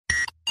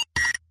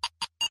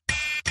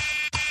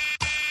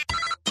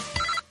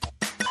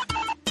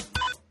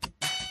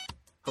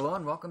Hello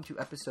and welcome to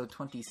episode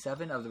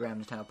 27 of the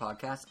Random Nintendo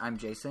Podcast. I'm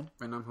Jason.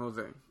 And I'm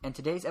Jose. And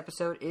today's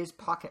episode is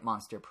Pocket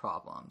Monster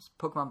Problems.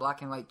 Pokemon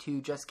Black and White 2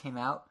 just came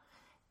out,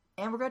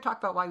 and we're going to talk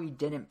about why we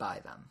didn't buy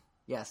them.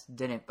 Yes,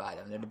 didn't buy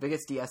them. They're the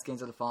biggest DS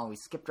games of the fall, and we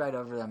skipped right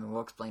over them, and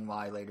we'll explain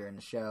why later in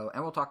the show.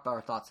 And we'll talk about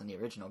our thoughts on the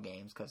original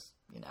games, because,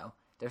 you know,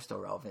 they're still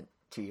relevant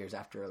 2 years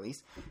after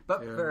release.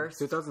 But first...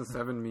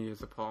 2007 me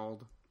is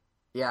appalled.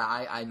 Yeah,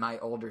 I my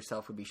older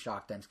self would be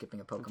shocked I'm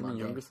skipping a Pokemon game.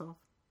 Younger self?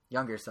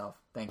 Younger self,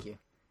 thank you.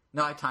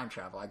 No, I time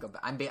travel. I go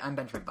back. I'm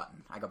Benjamin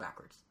Button. I go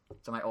backwards.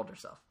 So my older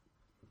self.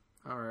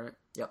 All right.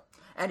 Yep.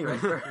 Anyway,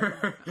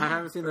 I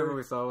haven't seen that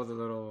movie, so I was a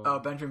little. Oh,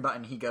 Benjamin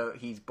Button.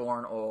 He's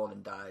born old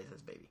and dies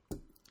as a baby.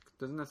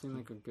 Doesn't that seem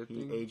like a good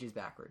thing? He ages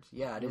backwards.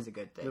 Yeah, it is a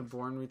good thing. You're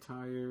born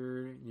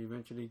retired. You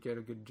eventually get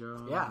a good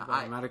job. Yeah,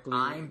 automatically.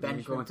 I'm Benjamin.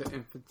 You go into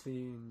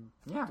infancy and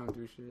don't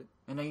do shit.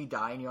 And then you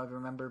die, and you always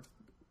remember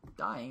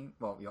dying.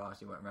 Well, you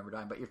obviously won't remember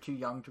dying, but you're too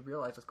young to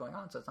realize what's going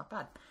on, so it's not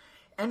bad.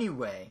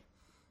 Anyway.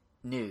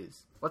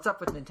 News. What's up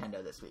with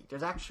Nintendo this week?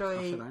 There's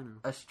actually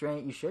a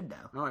strange... You should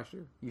know. No, I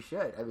should. You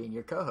should. I mean,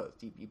 you're co-host.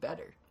 You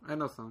better. I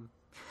know some.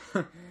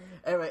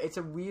 Anyway, it's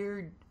a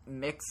weird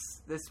mix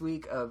this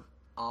week of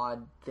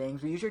odd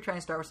things. We usually try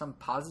and start with some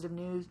positive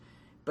news,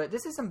 but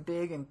this is some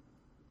big and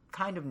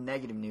kind of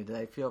negative news that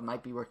I feel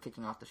might be worth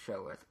kicking off the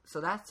show with.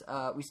 So that's...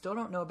 we still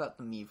don't know about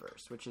the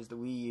Miiverse, which is the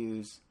Wii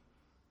U's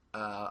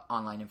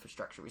online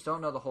infrastructure. We still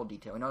don't know the whole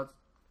detail. We know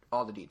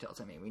all the details.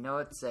 I mean, we know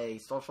it's a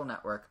social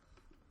network.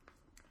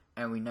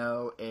 And we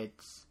know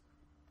it's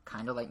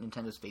kind of like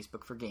Nintendo's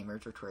Facebook for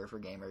gamers or Twitter for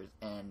gamers,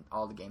 and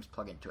all the games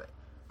plug into it.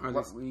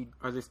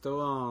 Are they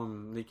still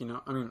leaking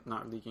out? I mean,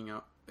 not leaking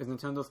out. Is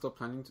Nintendo still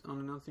planning on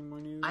announcing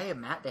more news? I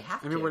am they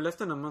have to. I mean, we're less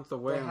than a month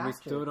away, and we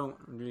still don't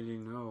really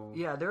know.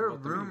 Yeah, there are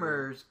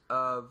rumors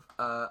of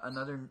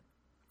another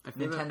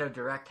Nintendo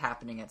Direct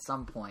happening at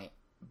some point,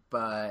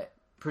 but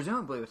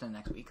presumably within the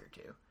next week or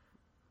two.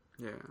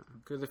 Yeah,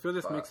 because I feel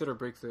this makes it or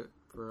breaks it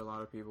for a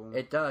lot of people.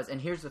 It does,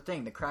 and here's the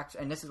thing: the cracks,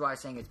 and this is why I'm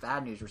saying it's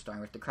bad news we're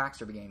starting with. The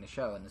cracks are beginning to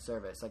show in the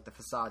service, like the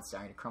facade's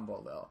starting to crumble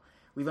a little.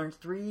 We learned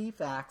 3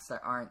 facts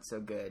that aren't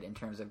so good in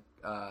terms of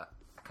how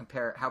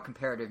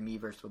comparative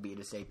Miiverse will be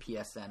to, say,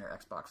 PSN or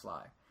Xbox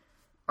Live.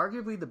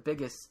 Arguably the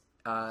biggest,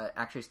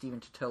 actually,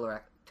 Stephen Totillo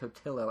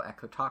at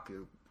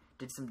Kotaku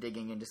did some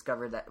digging and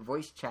discovered that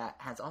voice chat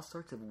has all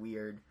sorts of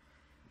weird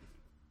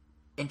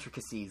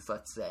intricacies,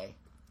 let's say.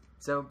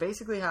 So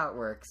basically how it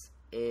works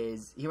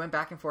is he went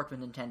back and forth with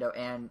Nintendo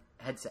and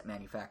headset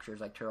manufacturers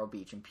like Turtle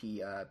Beach and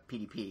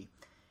PDP.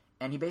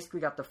 And he basically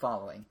got the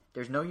following.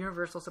 There's no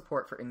universal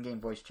support for in-game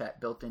voice chat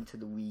built into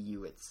the Wii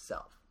U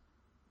itself.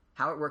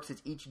 How it works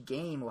is each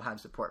game will have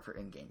support for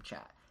in-game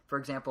chat. For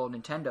example,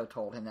 Nintendo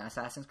told him that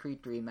Assassin's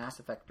Creed 3, Mass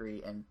Effect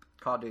 3, and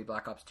Call of Duty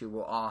Black Ops 2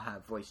 will all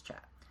have voice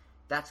chat.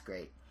 That's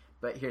great,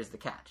 but here's the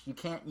catch. You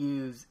can't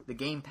use the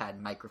gamepad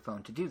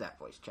microphone to do that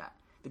voice chat.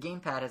 The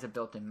gamepad has a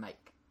built-in mic.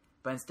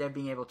 But instead of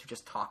being able to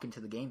just talk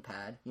into the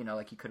gamepad, you know,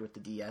 like you could with the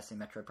DS in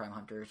Metroid Prime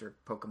Hunters or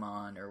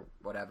Pokemon or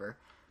whatever,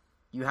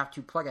 you have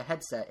to plug a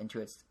headset into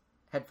its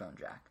headphone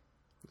jack.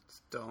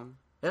 It's dumb.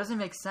 It doesn't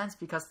make sense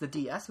because the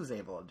DS was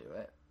able to do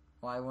it.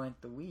 Why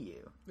wouldn't the Wii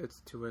U?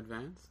 It's too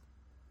advanced.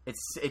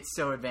 It's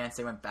so advanced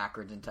they went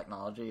backwards in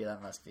technology.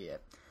 That must be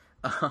it.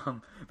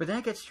 But then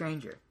it gets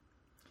stranger.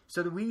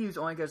 So the Wii U's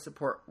only going to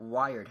support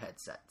wired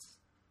headsets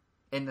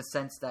in the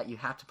sense that you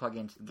have to plug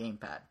into the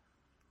gamepad.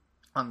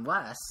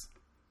 Unless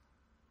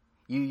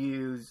you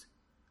use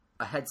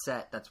a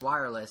headset that's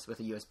wireless with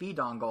a USB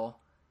dongle,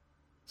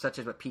 such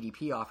as what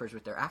PDP offers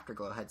with their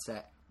Afterglow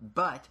headset,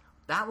 but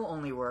that will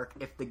only work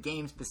if the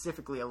game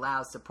specifically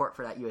allows support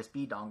for that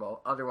USB dongle.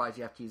 Otherwise,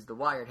 you have to use the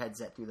wired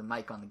headset through the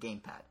mic on the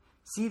gamepad.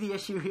 See the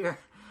issue here?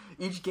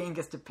 Each game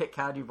gets to pick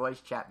how to do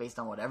voice chat based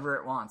on whatever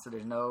it wants, so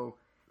there's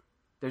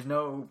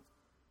no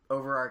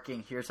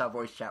overarching, here's how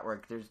voice chat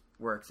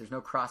works. There's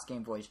no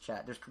cross-game voice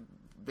chat. There's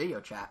video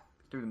chat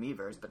through the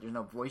Miiverse, but there's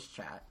no voice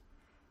chat.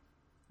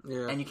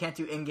 Yeah. And you can't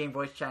do in-game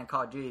voice chat in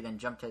Call of Duty, then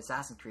jump to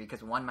Assassin's Creed,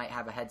 because one might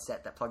have a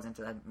headset that plugs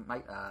into the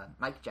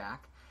mic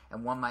jack,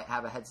 and one might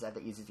have a headset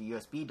that uses a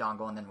USB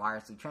dongle and then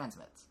wirelessly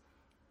transmits.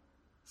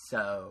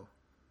 So,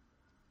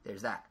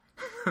 there's that.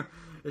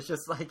 It's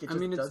just like,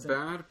 it's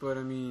bad, but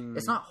I mean...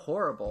 It's not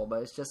horrible,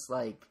 but it's just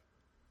like...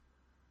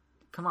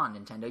 Come on,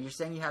 Nintendo. You're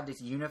saying you have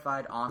this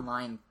unified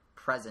online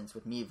presence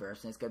with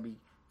Miiverse, and it's going to be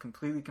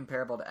completely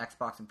comparable to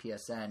Xbox and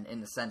PSN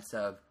in the sense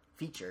of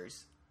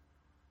features,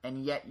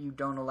 and yet you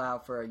don't allow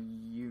for a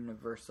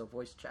universal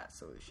voice chat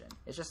solution.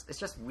 It's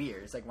just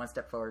weird. It's like one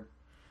step forward,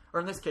 or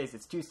in this case,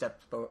 it's 2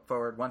 steps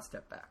forward, 1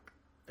 step back,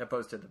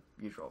 opposed to the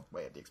usual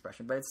way of the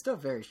expression. But it's still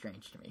very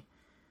strange to me.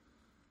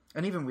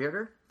 And even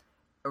weirder,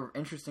 or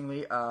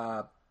interestingly,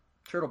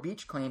 Turtle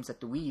Beach claims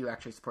that the Wii U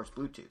actually supports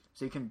Bluetooth,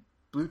 so you can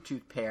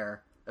Bluetooth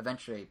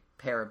eventually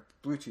pair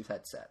a Bluetooth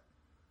headset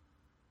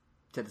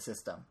to the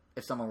system.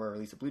 if someone were to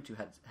release a Bluetooth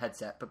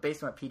headset. But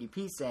based on what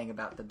PDP's saying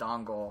about the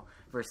dongle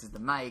versus the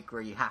mic,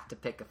 where you have to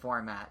pick a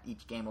format,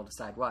 each game will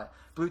decide what.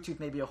 Bluetooth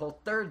may be a whole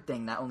third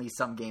thing that only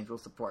some games will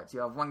support. So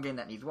you have one game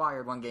that needs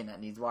wired, one game that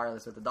needs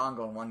wireless with a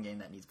dongle, and one game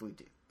that needs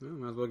Bluetooth.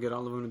 Might as well get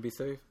all of them to be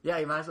safe. Yeah,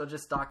 you might as well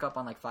just stock up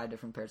on like 5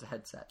 different pairs of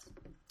headsets.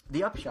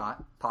 The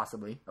upshot,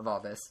 possibly, of all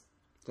this,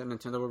 that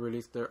Nintendo will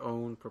release their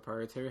own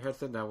proprietary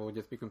headset that will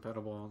just be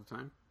compatible all the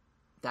time.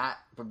 that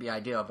would be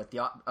ideal. But the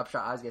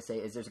upshot I was going to say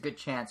is there's a good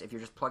chance if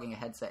you're just plugging a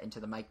headset into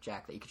the mic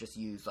jack that you could just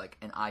use like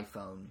an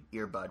iPhone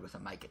earbud with a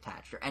mic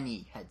attached, or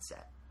any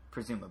headset,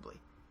 presumably.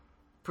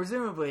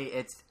 Presumably,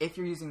 it's if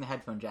you're using the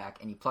headphone jack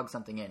and you plug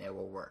something in, it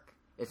will work.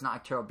 It's not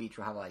like Turtle Beach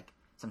will have like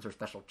some sort of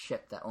special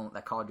chip that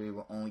Call of Duty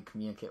will only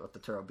communicate with the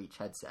Turtle Beach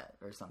headset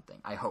or something.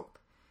 I hope.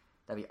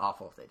 That'd be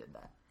awful if they did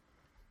that.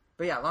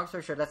 But yeah, long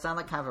story short, that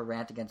sounded like kind of a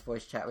rant against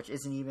voice chat, which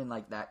isn't even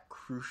like that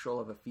crucial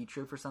of a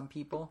feature for some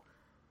people.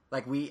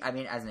 Like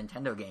as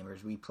Nintendo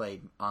gamers, we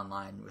played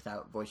online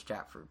without voice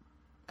chat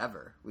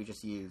forever. We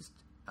just used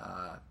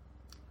a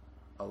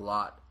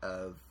lot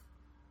of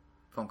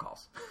phone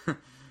calls.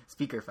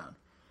 Speakerphone.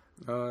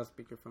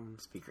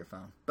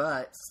 Speakerphone.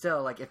 But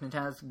still, like, if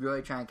Nintendo's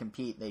really trying to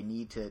compete, they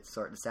need to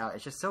sort this out.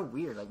 It's just so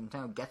weird. Like,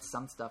 Nintendo gets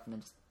some stuff and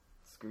then just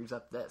screws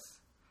up this.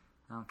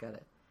 I don't get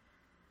it.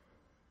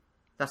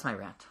 That's my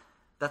rant.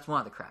 That's one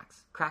of the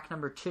cracks. Crack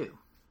number 2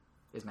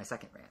 is my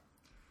second rant.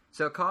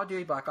 So, Call of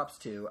Duty Black Ops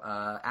 2,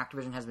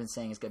 Activision has been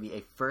saying it's going to be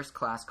a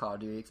first-class Call of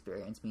Duty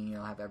experience, meaning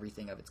it'll have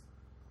everything of its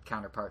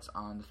counterparts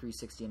on the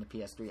 360 and the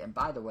PS3. And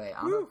by the way,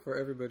 for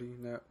everybody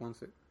that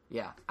wants it.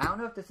 Yeah. I don't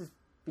know if this is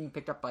being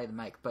picked up by the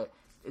mic, but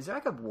is there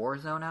like a war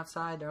zone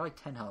outside? There are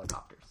like 10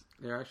 helicopters.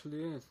 There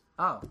actually is.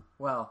 Oh,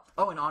 well.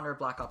 Oh, in honor of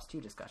Black Ops 2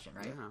 discussion,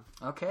 right?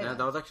 Yeah. Okay. Yeah,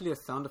 that was actually a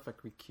sound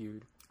effect we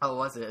cued. Oh,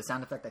 was it? A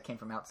sound effect that came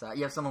from outside?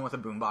 You have someone with a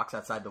boombox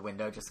outside the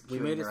window just We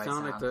cueing made the it right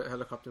sound like the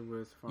helicopter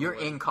was far You're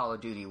away. in Call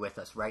of Duty with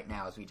us right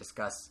now as we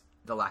discuss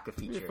the lack of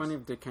features. It'd be funny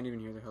if they can't even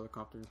hear the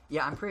helicopter.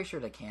 Yeah, I'm pretty sure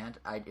they can't.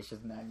 It's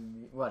just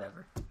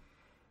whatever.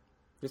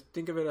 Just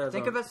think of it as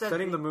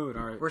setting the mood.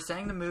 All right. We're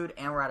setting the mood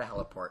and we're at a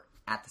heliport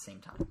at the same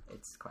time.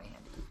 It's quite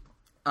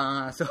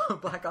handy. So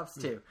Black Ops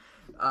 2.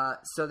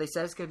 So they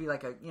said it's going to be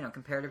like a,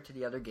 comparative to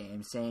the other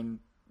games, same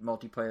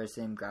multiplayer,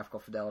 same graphical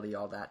fidelity,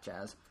 all that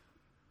jazz.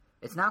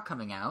 It's now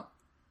coming out.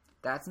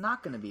 That's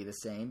not going to be the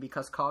same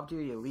because Call of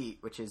Duty Elite,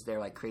 which is their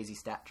like crazy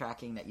stat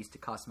tracking that used to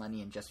cost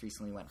money and just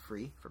recently went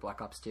free for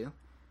Black Ops 2,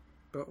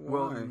 but why?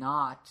 will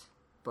not.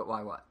 But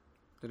why? What?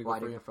 Did it why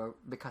go did it go?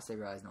 Because they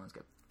realized no one's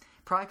good.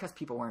 Probably because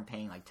people weren't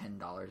paying like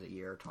 $10 a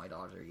year or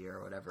 $20 a year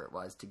or whatever it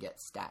was to get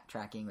stat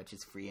tracking, which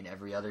is free in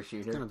every other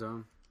shooter. Kind of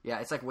dumb. Yeah,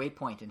 it's like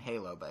Waypoint in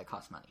Halo, but it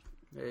costs money.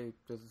 Hey,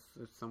 there's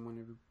someone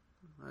every.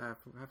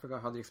 I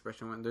forgot how the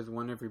expression went. There's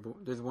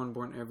one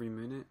born every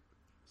minute.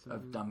 So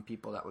Of dumb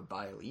people that would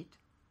buy Elite.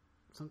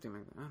 Something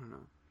like that. I don't know.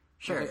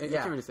 Sure, I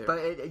can't really say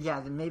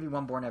but maybe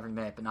one born every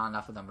minute, but not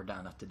enough of them were dumb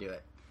enough to do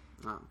it.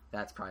 Oh.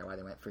 That's probably why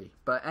they went free.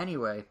 But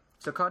anyway,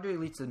 so Call of Duty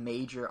Elite's a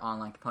major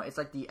online component. It's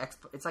like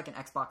it's like an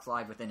Xbox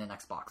Live within an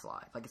Xbox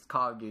Live. Like it's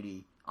Call of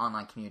Duty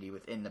online community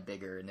within the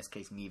bigger, in this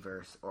case,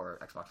 Miiverse or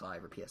Xbox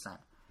Live or PSN.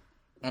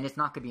 And it's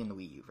not going to be in the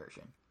Wii U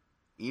version.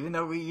 Even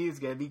though Wii U is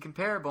going to be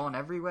comparable in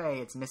every way,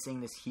 it's missing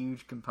this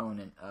huge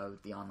component of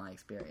the online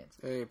experience.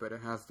 Hey, but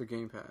it has the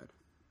gamepad.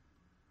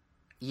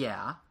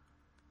 Yeah,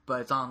 but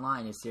its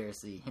online is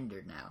seriously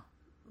hindered now.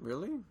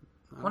 Really?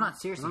 Well,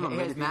 not seriously. It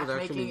has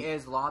matchmaking,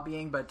 is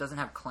lobbying, but it doesn't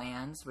have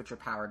clans, which are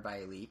powered by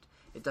Elite.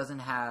 It doesn't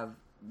have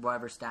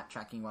whatever stat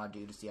tracking you want to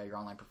do to see how your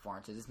online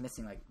performance is. It's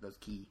missing like those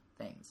key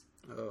things.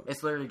 Oh.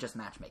 It's literally just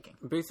matchmaking.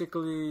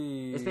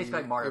 Basically, it's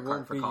basically like Mario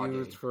Kart for Call of Duty. It won't be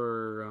used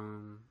for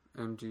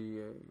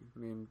MGA. I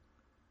mean,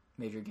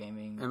 Major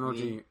Gaming.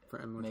 MLG for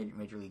MLG.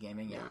 Major League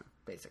Gaming, yeah,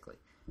 basically.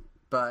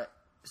 But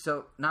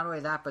so not only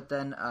that, but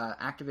then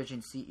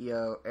Activision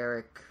CEO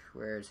Eric,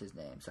 where's his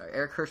name? Sorry,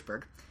 Eric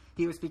Hirschberg.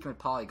 He was speaking with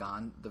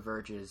Polygon, The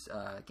Verge's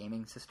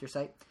gaming sister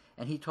site,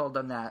 and he told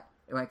them that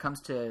when it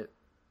comes to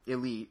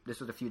Elite,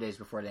 this was a few days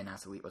before they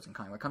announced Elite wasn't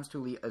coming. When it comes to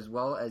Elite, as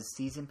well as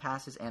season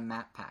passes and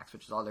map packs,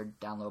 which is all their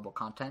downloadable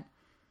content,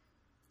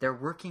 they're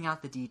working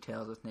out the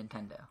details with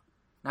Nintendo.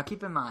 Now,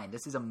 keep in mind,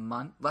 this is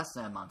less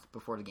than a month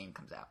before the game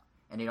comes out,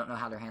 and they don't know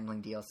how they're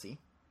handling DLC.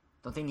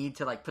 Don't they need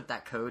to like put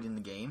that code in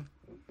the game?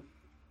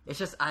 It's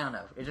just, I don't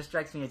know. It just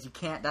strikes me as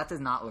that does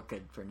not look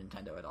good for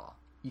Nintendo at all.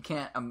 You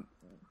can't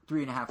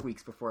 3.5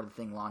 weeks before the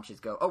thing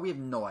launches go, we have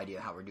no idea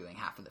how we're doing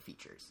half of the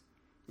features.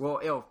 Well,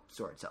 it'll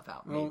sort itself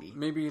out, maybe. Well,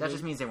 maybe that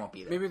just means they won't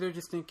be there. Maybe they're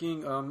just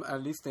thinking,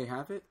 at least they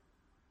have it?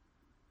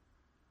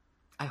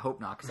 I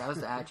hope not, because that was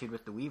the attitude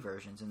with the Wii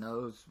versions, and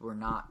those were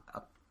not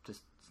up to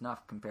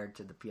snuff compared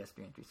to the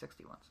PS3 and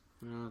 360 ones.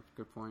 Yeah, that's a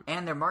good point.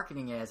 And they're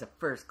marketing it as a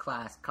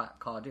first-class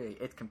Call of Duty.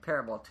 It's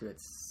comparable to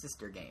its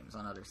sister games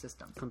on other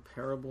systems.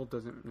 Comparable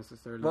doesn't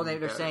necessarily Well,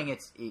 they're saying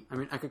it's... I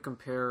mean, I could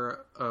compare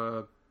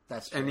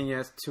That's true.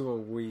 NES to a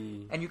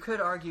Wii. And you could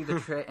argue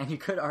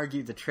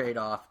the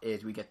trade-off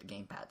is we get the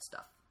gamepad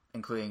stuff,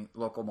 including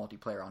local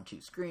multiplayer on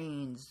 2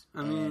 screens,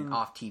 and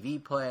off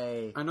TV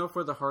play. I know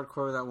for the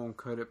hardcore that won't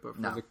cut it, but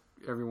for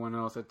everyone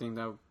else, I think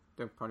that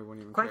they probably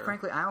wouldn't even Quite care.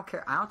 frankly, I don't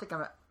care.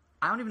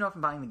 I don't even know if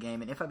I'm buying the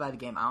game, and if I buy the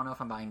game, I don't know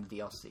if I'm buying the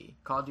DLC.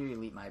 Call of Duty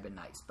Elite might have been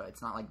nice, but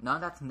it's not like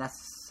none of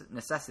that's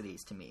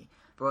necessities to me.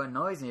 But what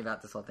annoys me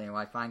about this whole thing, what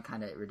I find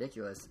kind of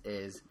ridiculous,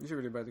 is You should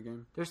really buy the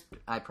game.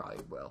 I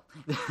probably will.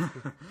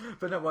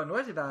 But no, what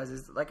annoys me about it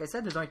is, like I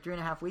said, there's only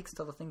 3.5 weeks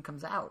till the thing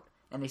comes out,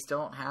 and they still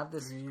don't have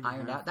this 3.5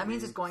 ironed out. That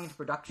means it's weeks. going into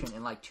production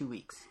in like 2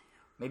 weeks,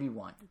 maybe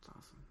 1. It's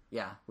awesome.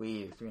 Yeah,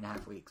 Wii U,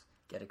 3.5 weeks.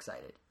 Get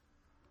excited.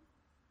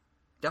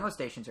 Demo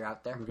stations are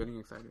out there. I'm getting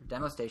excited.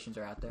 Demo stations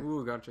are out there.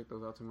 Ooh, gotta check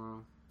those out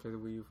tomorrow. Play the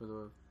Wii U for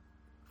the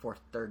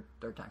Third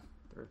time.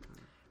 third time.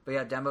 But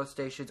yeah, demo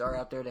stations are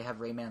out there. They have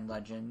Rayman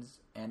Legends,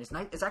 and it's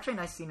nice. It's actually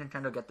nice seeing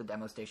Nintendo get the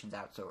demo stations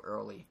out so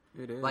early.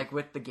 It is. Like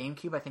with the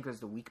GameCube, I think it was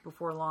the week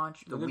before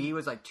launch. The Was it- Wii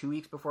was like 2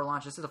 weeks before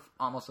launch. This is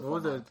almost a full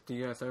What was month. the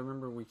DS? I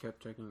remember we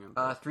kept checking it.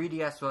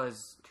 3DS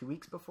was 2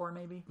 weeks before,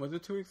 maybe. Was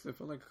it 2 weeks? It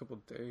felt like a couple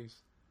of days.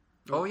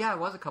 Oh yeah, it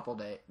was a couple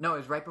days. No, it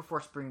was right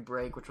before spring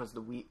break, which was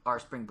our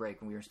spring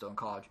break when we were still in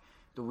college.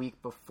 The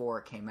week before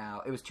it came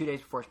out, it was 2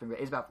 days before spring break.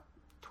 It was about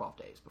 12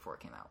 days before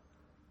it came out.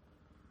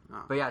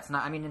 Oh. But yeah, it's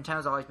not. I mean,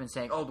 Nintendo's always been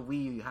saying, "Oh, the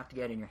Wii U, you have to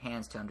get it in your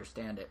hands to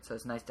understand it." So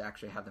it's nice to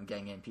actually have them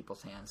getting it in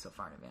people's hands so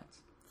far in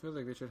advance. Feels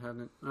like they should have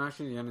it.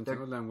 Actually, yeah,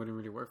 Nintendo Land wouldn't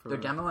really work for They're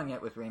it. demoing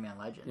it with Rayman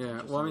Legends.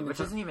 Yeah, which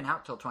isn't even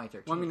out till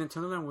 2013. Well, I mean,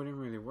 Nintendo Land wouldn't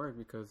really work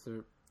because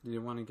they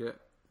want to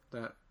get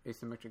that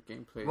asymmetric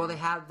gameplay. Well, they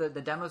have the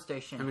demo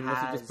station. I mean,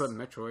 unless you just put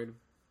Metroid.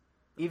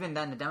 Even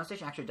then, the demo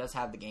station actually does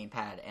have the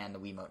gamepad and the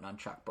Wiimote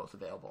Nunchuck both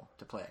available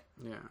to play.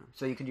 Yeah.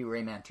 So you can do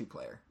Rayman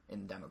 2-player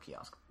in the demo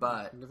kiosk.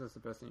 But I guess that's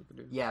the best thing you could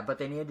do. yeah, but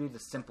they need to do the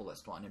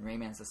simplest one, and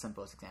Rayman's the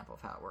simplest example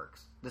of how it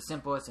works. The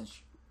simplest and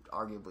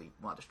arguably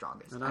one of the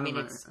strongest. And I mean,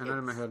 out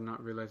of my head,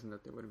 not realizing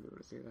that they wouldn't be able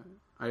to see that.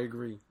 I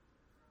agree.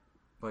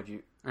 What'd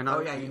you? I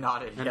nodded, yeah, you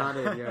nodded. I yeah.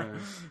 nodded, yeah.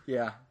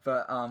 Yeah,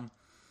 but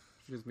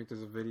Just make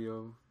this a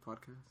video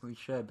podcast. we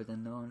should, but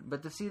then no one.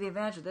 But to see the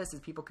advantage of this is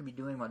people could be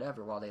doing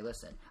whatever while they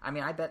listen. I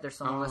mean, I bet there's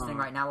someone listening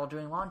right now while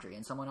doing laundry,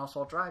 and someone else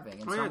while driving,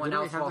 and someone didn't we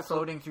else have while this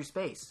floating through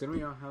space. Didn't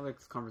we all have like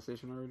this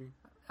conversation already?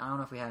 I don't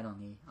know if we had it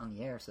on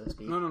the air, so to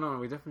speak. No,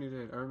 we definitely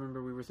did. I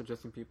remember we were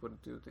suggesting people to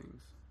do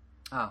things.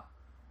 Oh,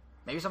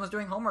 maybe someone's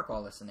doing homework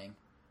while listening,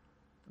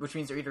 which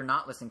means they're either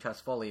not listening to us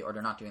fully or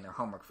they're not doing their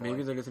homework fully.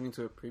 Maybe they're listening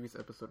to a previous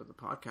episode of the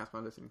podcast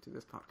while listening to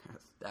this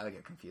podcast. That would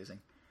get confusing.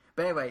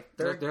 But anyway,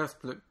 They're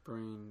split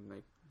brain,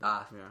 like.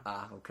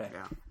 okay.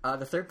 Yeah.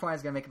 The third point I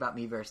was going to make about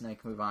Miiverse, and then we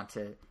can move on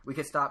to... We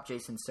could stop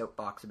Jason's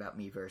soapbox about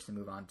Miiverse and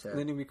move on to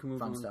Then we can move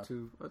fun on stuff.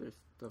 to other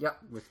stuff. Yep.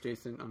 With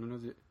Jason on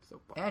another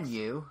soapbox. And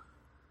you.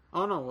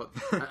 Oh no! Well,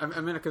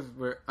 I mean, because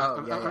we're.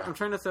 yeah. I'm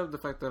trying to set up the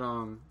fact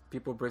that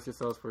people brace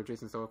yourselves for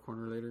Jason's Sale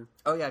Corner later.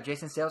 Oh, yeah,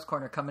 Jason's Sales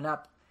Corner coming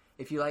up.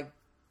 If you like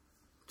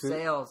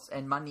sales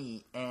and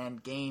money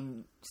and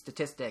game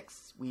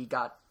statistics, we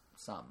got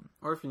some.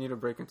 Or if you need a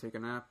break and take a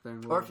nap,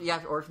 then. Or if you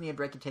need a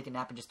break and take a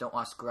nap and just don't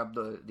want to scrub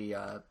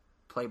the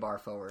play bar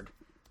forward,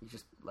 you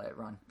just let it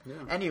run. Yeah.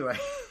 Anyway,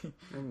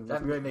 And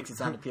that really makes it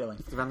sound appealing.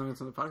 It's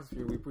developments on the podcast for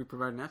you. We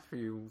provide naps for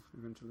you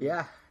eventually.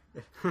 Yeah.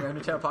 We're on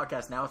the Nintendo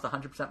podcast now with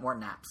 100% more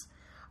naps.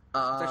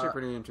 It's actually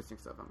pretty interesting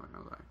stuff, I'm not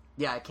gonna lie.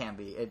 Yeah, it can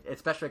be.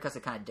 Especially because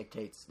it kind of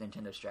dictates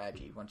Nintendo's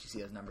strategy. Once you see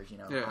those numbers,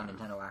 how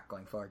Nintendo act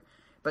going forward.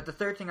 But the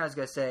third thing I was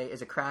going to say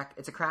is a crack.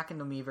 It's a crack in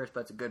the Miiverse, but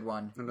it's a good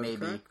one. Another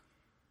maybe. crack?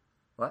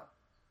 What?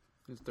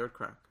 It's third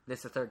crack. This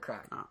is the third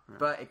crack. Oh, yeah.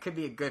 But it could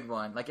be a good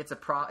one. Like, it's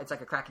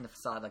like a crack in the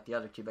facade like the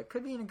other two, but it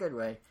could be in a good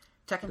way.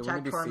 Tekken Wouldn't Tag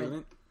it be Tournament.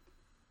 sealant?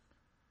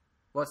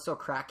 Well, it's still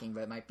cracking,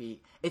 but it might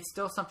be... It's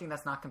still something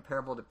that's not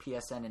comparable to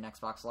PSN and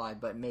Xbox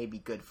Live, but may be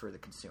good for the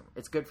consumer.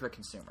 It's good for the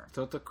consumer.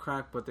 So it's a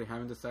crack, but they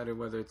haven't decided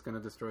whether it's going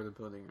to destroy the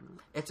building or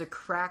not. It's a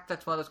crack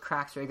that's one of those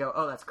cracks where you go,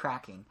 oh, that's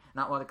cracking.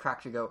 Not one of the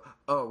cracks where you go,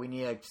 oh, we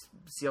need to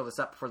seal this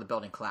up before the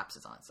building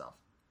collapses on itself.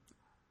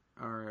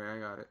 Alright, I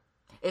got it.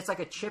 It's like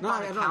a chip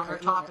on a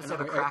countertop instead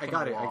of a crack in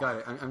the wall. I got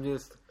it. I'm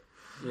just...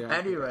 Yeah.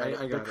 Anyway,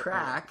 I the got it.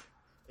 crack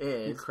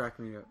is... You cracked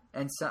me up.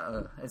 And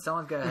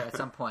someone's going to, at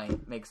some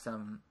point, make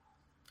some...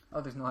 Oh,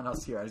 there's no one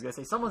else here. I was going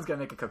to say, someone's going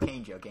to make a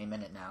cocaine joke any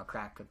minute now.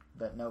 Crack,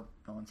 but no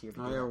one's here to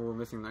do Oh, yeah, that. we're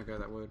missing that guy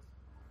that would.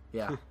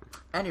 Yeah.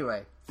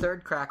 Anyway,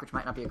 third crack, which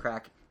might not be a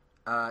crack.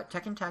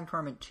 Tekken Tag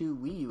Tournament 2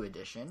 Wii U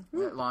Edition,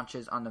 that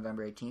launches on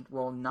November 18th,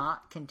 will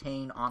not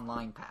contain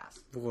Online Pass,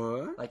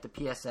 What? like the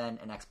PSN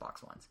and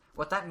Xbox ones.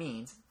 What that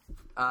means,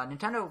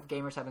 Nintendo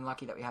gamers have been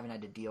lucky that we haven't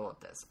had to deal with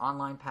this.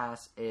 Online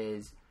Pass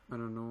is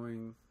An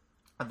annoying...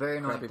 a very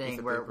annoying Crappy piece thing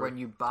of where paper. when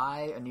you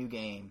buy a new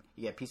game,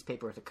 you get a piece of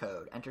paper with a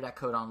code. Enter that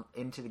code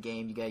into the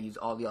game, you gotta use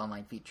all the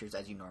online features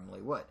as you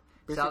normally would.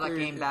 Sell that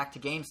Basically, game back to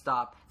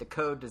GameStop, the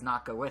code does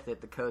not go with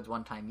it, the code's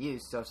one-time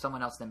use, so if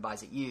someone else then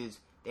buys it used,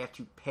 they have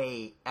to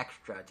pay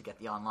extra to get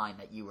the online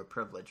that you were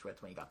privileged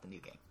with when you got the new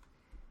game.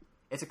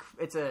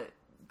 It's a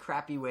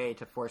crappy way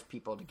to force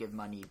people to give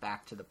money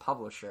back to the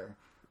publisher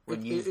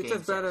when used It's game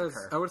as bad sales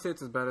as... occur. I would say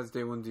it's as bad as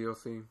Day 1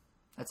 DLC.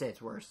 I'd say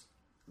it's worse.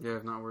 Yeah,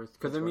 if not worse.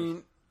 Because, It's I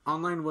mean,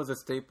 online was a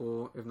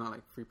staple, if not,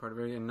 like, free part of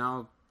it, and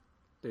now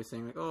they're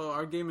saying, like, oh,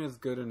 our game is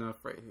good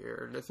enough right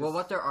here. Well,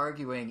 what they're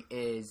arguing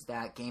is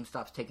that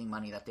GameStop's taking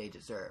money that they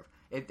deserve.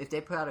 If they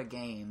put out a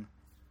game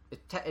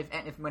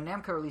If when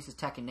Namco releases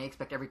Tekken, they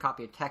expect every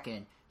copy of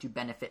Tekken to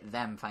benefit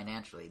them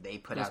financially. They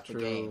put That's out the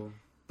true. game.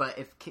 But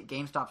if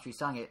GameStop's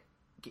reselling it,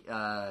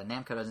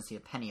 Namco doesn't see a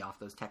penny off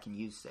those Tekken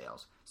used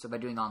sales. So by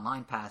doing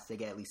Online Pass, they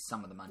get at least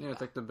some of the money Yeah,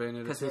 back. it's like the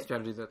Bayonetta 2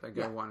 strategy that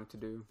guy wanted to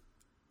do.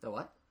 The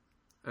what?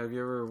 Have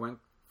you ever went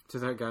to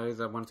that guy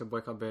that wanted to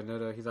boycott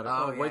Bayonetta? He's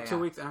like, wait 2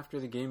 weeks after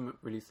the game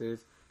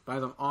releases, buy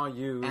them all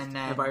used, and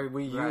buy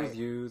reused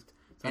used.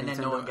 So and then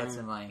no one gets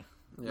the money.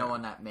 No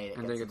one that made it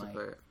and gets they the get money. to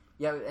play it.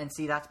 Yeah, and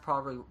see, that's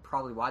probably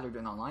why they're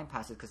doing Online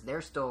Passes, because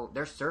their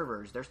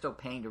servers, they're still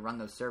paying to run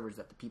those servers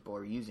that the people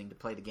are using to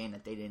play the game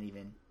that they didn't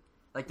even...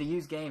 Like, the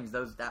used games,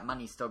 that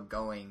money's still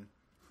going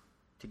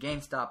to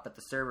GameStop, but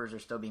the servers are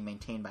still being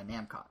maintained by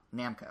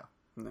Namco.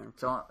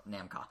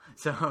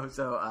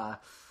 So,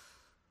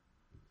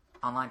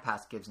 Online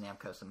Pass gives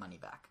Namco some money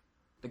back.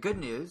 The good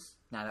news,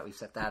 now that we've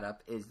set that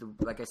up, is,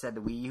 like I said,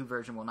 the Wii U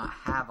version will not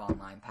have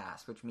Online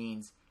Pass, which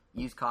means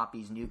used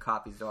copies, new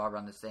copies, they'll all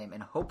run the same,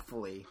 and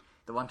hopefully...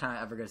 The one time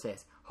I'm ever going to say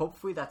is,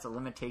 hopefully that's a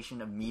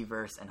limitation of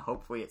Miiverse, and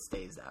hopefully it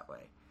stays that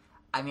way.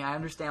 I mean, I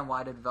understand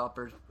why the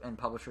developers and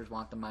publishers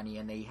want the money,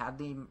 and they have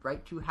the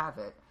right to have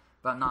it,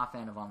 but I'm not a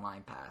fan of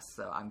Online Pass,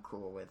 so I'm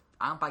cool with...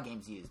 I don't buy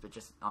games used, but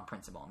just on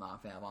principle, I'm not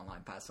a fan of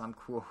Online Pass, so I'm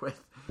cool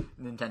with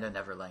Nintendo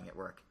never letting it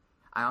work.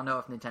 I don't know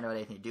if Nintendo had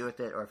anything to do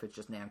with it, or if it's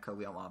just Namco,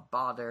 we don't want to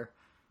bother,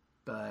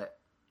 but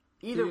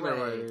either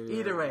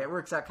way, it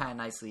works out kind of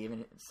nicely,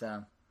 even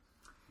so...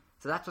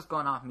 So that's what's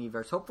going on with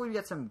Miiverse. Hopefully we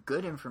get some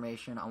good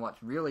information on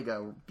what's really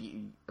going to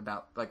be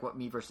about, like what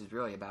Miiverse is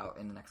really about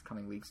in the next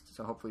coming weeks.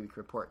 So hopefully we can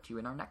report to you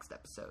in our next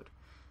episode.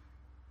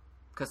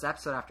 Because the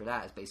episode after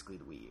that is basically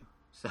the Wii U.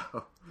 So,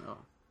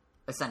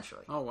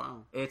 essentially. Oh,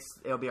 wow.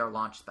 It'll be our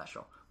launch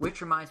special. Which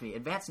reminds me,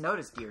 advance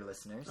notice, dear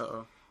listeners.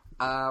 Uh-oh.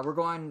 We're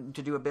going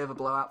to do a bit of a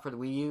blowout for the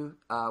Wii U.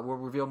 We'll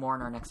reveal more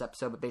in our next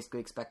episode, but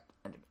basically expect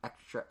an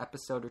extra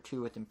episode or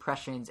two with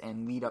impressions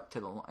and lead up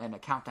to and a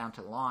countdown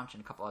to the launch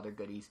and a couple other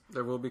goodies.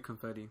 There will be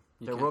confetti.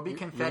 There will be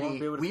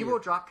confetti. We will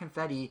drop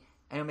confetti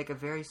and it'll make a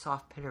very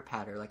soft pitter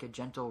patter, like a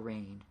gentle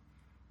rain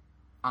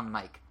on the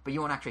mic. But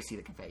you won't actually see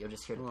the confetti. You'll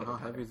just hear the pitter patter.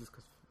 How heavy is this?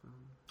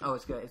 Oh,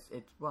 it's good.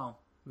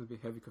 It'll be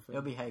heavy confetti.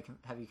 It'll be heavy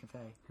confetti.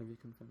 Heavy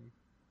confetti.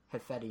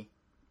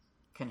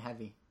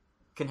 Confetti.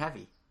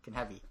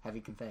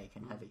 Heavy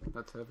confetti.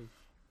 That's heavy.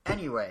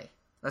 Anyway,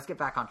 let's get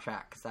back on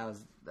track because that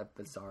was a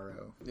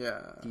bizarro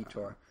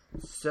detour.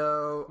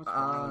 So,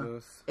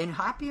 in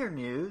happier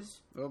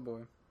news... Oh,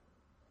 boy.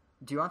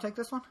 Do you want to take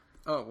this one?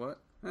 Oh, what?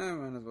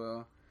 Might as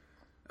well.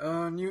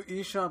 New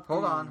eShop.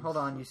 Hold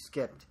on. You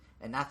skipped.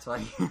 And that's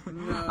why...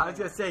 No. I was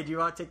going to say, do you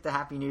want to take the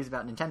happy news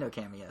about Nintendo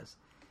cameos?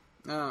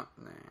 No,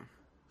 nah.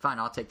 Fine,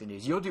 I'll take the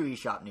news. You'll do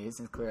eShop news,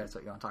 since clearly that's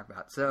what you want to talk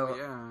about. So,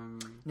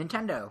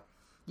 Nintendo...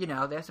 You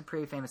know, they have some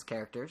pretty famous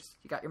characters.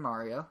 You got your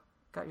Mario, you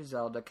got your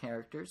Zelda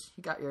characters,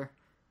 you got your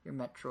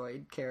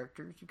Metroid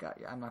characters, you got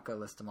your... I'm not going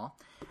to list them all.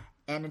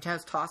 And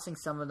Nintendo's tossing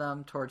some of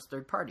them towards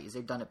third parties.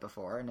 They've done it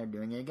before, and they're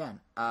doing it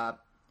again.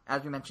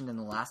 As we mentioned in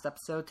the last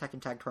episode,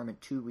 Tekken Tag Tournament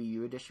 2 Wii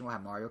U Edition will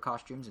have Mario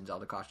costumes, and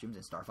Zelda costumes,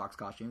 and Star Fox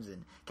costumes,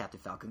 and Captain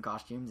Falcon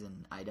costumes,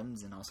 and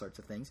items, and all sorts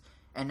of things.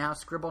 And now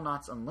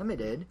Scribblenauts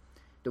Unlimited,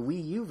 the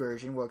Wii U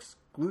version, will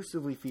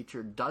exclusively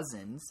feature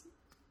dozens...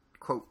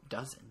 quote,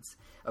 dozens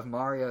of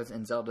Mario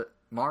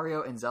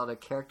and Zelda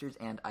characters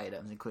and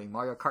items, including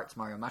Mario Karts,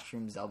 Mario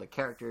Mushrooms, Zelda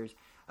characters,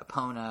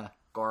 Epona,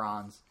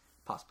 Gorons,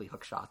 possibly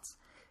hookshots.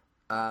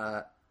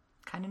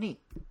 Kind of neat.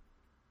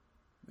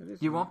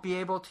 You won't be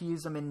able to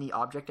use them in the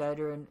object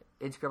editor in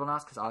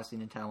Scribblenauts, because obviously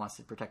Nintendo wants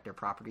to protect their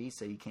properties,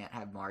 so you can't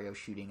have Mario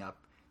shooting up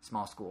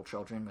small school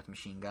children with a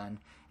machine gun,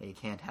 and you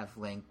can't have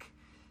Link,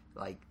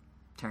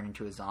 turn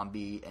into a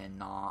zombie and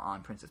gnaw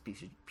on Princess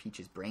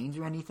Peach's brains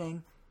or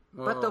anything.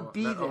 But they'll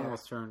be there.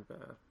 Almost turned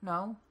bad.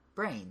 No,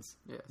 brains.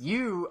 Yes.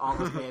 You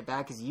almost made it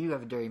bad because you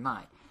have a dirty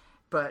mind.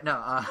 But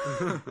no,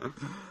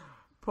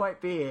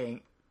 point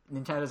being,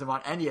 Nintendo doesn't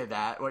want any of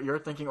that, what you're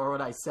thinking or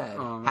what I said,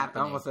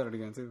 happening. I almost said it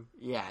again, too.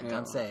 Yeah,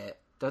 don't say it.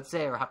 Don't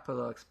say it or have to put a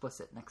little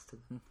explicit next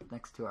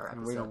to our episode.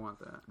 And we don't want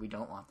that. We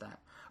don't want that.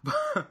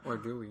 Or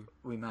do we?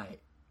 We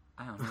might.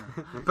 I don't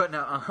know. But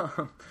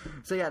no,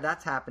 so yeah,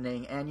 that's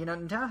happening. And,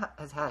 Nintendo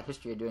has had a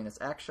history of doing this.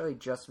 I actually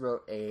just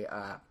wrote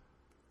a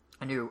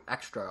new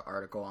extra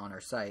article on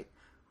our site,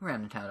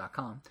 around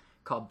Nintendo.com,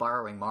 called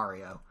Borrowing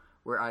Mario,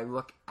 where I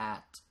look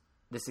at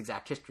this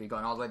exact history,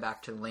 going all the way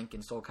back to Link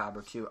and Soul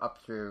Calibur 2 up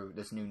through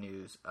this new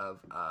news of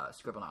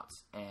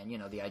Scribblenauts. And,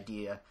 the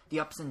idea, the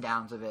ups and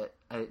downs of it.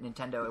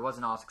 Nintendo, it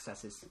wasn't all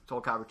successes.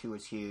 Soul Calibur 2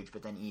 was huge,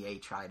 but then EA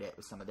tried it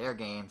with some of their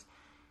games.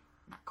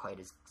 Not quite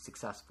as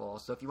successful.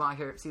 So if you want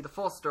to see the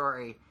full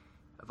story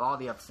of all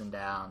the ups and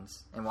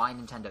downs and why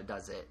Nintendo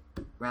does it,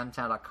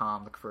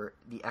 RoundNintendo.com, look for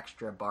the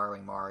extra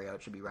Borrowing Mario.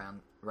 It should be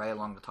right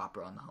along the top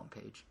row on the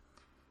homepage.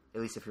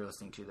 At least if you're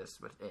listening to this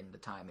within the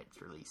time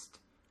it's released.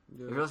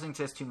 Yeah. If you're listening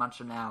to this 2 months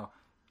from now,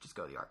 just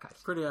go to the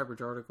archives. Pretty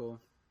average article.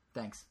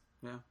 Thanks.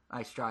 Yeah.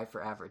 I strive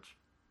for average.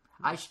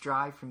 I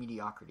strive for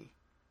mediocrity.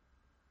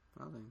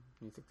 Well then,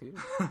 you succeeded.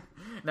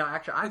 No,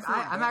 actually,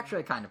 I'm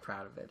actually kind of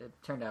proud of it. It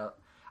turned out...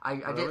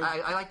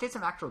 I did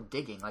some actual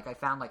digging. Like, I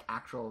found, like,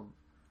 actual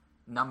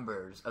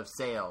numbers of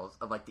sales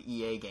of, like, the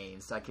EA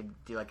games, so I could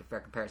do, like, a fair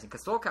comparison.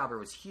 Because Soul Calibur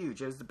was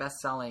huge. It was the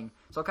best-selling...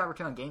 Soul Calibur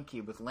 2 on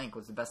GameCube with Link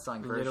was the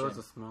best-selling version. It was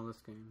the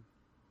smallest game.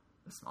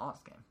 The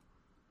smallest game?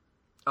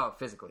 Oh,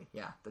 physically,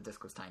 yeah. The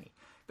disc was tiny.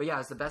 But yeah, it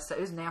was the best... It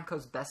was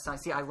Namco's best-selling...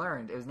 See, I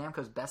learned it was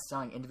Namco's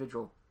best-selling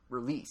individual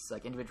release,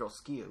 like, individual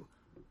SKU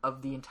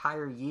of the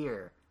entire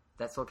year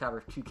that Soul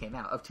Calibur 2 came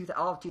out.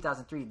 All of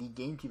 2003, the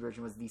GameCube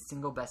version was the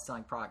single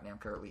best-selling product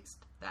Namco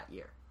released that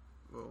year.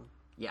 Whoa.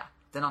 Yeah.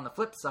 Then on the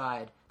flip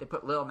side, they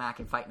put Little Mac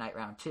in Fight Night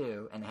Round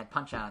 2, and they had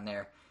Punch-Out in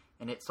there,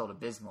 and it sold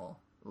abysmally.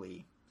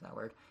 Is that a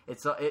word?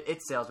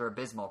 Its sales were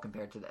abysmal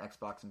compared to the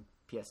Xbox and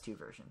PS2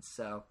 versions.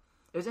 So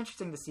it was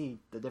interesting to see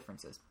the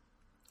differences.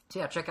 So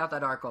yeah, check out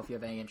that article if you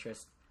have any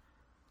interest.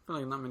 I feel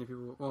like not many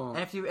people... Well, and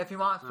if you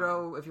want to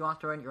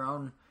throw in your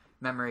own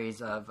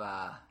memories of...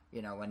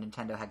 when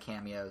Nintendo had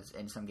cameos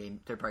in some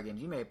third-party games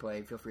you may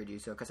play, feel free to do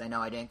so, because I know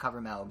I didn't cover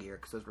Metal Gear,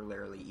 because those were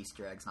literally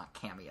Easter eggs, not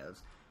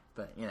cameos.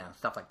 But,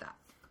 stuff like that.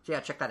 So yeah,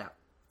 check that out.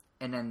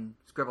 And then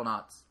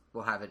Scribblenauts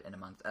will have it in a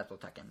month at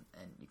Tekken,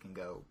 and you can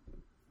go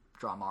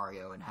draw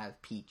Mario and have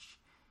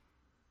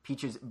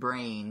Peach's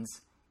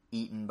brains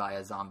eaten by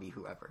a zombie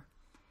whoever.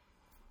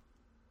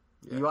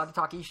 Yes. You want to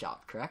talk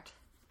eShop, correct?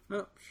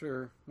 Oh,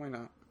 sure. Why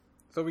not?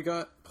 So we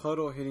got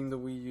Puddle hitting the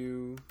Wii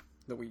U.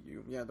 The Wii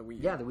U. Yeah, the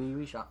Wii U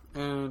eShop.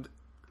 And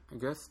I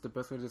guess the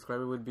best way to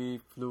describe it would be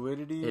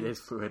fluidity. It is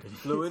fluidity.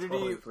 Fluidity. It's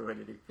totally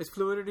fluidity. It's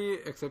fluidity,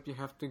 except you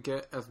have to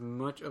get as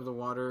much of the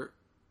water.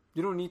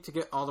 You don't need to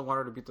get all the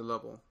water to beat the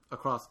level,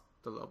 across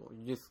the level.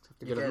 You just have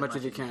to get as much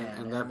as you can.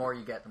 And the more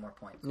you get, the more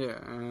points. Yeah,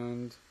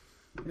 and...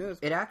 Yes.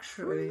 It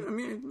actually...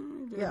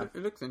 It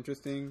looks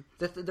interesting.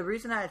 The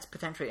reason that it's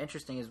potentially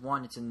interesting is,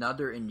 one, it's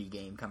another indie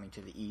game coming to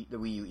the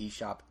Wii U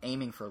eShop,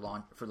 aiming for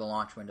the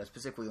launch window,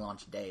 specifically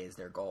launch day is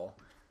their goal.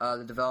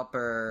 The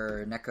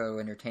developer, Neko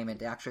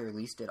Entertainment, they actually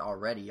released it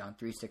already on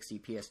 360,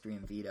 PS3,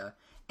 and Vita.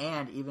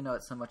 And even though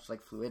it's so much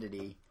like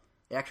Fluidity,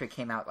 it actually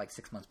came out like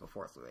 6 months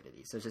before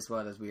Fluidity. So it's just one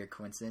of those weird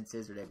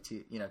coincidences where they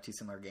have two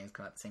similar games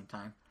come out at the same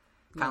time.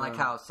 Kind of like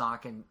how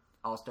Sonic and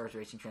All-Stars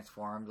Racing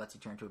Transformed lets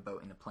you turn into a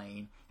boat in the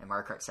plane, and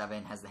Mario Kart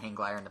 7 has the hang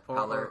glider and the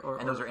propeller,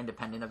 and those are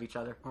independent of each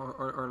other.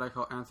 Or like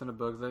how Ants and the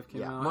Bugs Life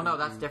came out. Well, no,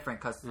 that's different,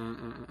 because...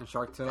 And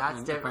Shark Tale.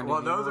 That's different.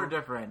 Well, those are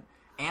different.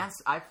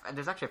 Ants,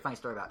 there's actually a funny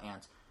story about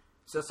Ants.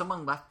 So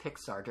someone left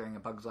Pixar during a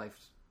Bug's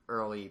Life's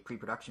early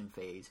pre-production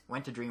phase,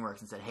 went to DreamWorks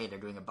and said, hey, they're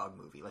doing a Bug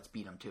movie. Let's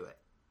beat them to it.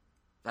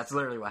 That's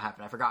literally what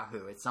happened. I forgot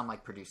who. It's some,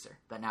 producer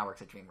that now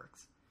works at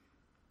DreamWorks.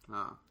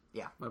 Oh.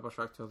 Yeah. What about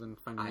Shark Tale and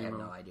Finding Nemo? I have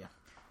no idea.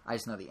 I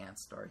just know the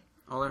Ants story.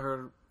 All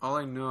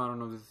I know, I don't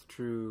know if this is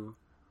true,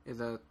 is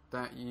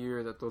that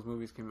year that those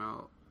movies came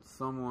out,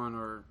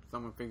 someone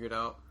figured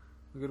out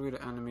a good way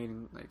to animate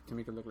and, to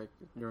make it look like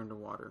you're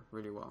underwater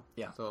really well.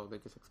 Yeah. So they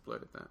just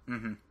exploited that.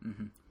 Mm-hmm.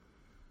 Mm-hmm.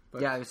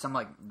 But yeah, it was some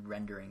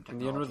rendering technology.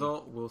 And the end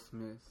result, Will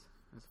Smith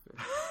as a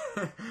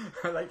fish.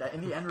 I like that.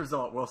 In the end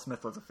result, Will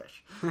Smith was a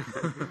fish.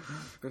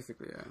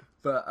 Basically, yeah.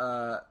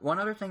 But one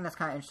other thing that's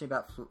kind of interesting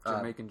about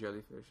Jamaican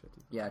jellyfish, I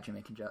think. Yeah,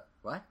 Jamaican jellyfish.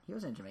 What? He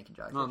wasn't a Jamaican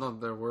jellyfish. No,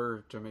 there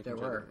were Jamaican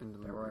jellyfish in the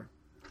movie. There were.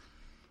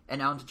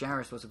 And Ellen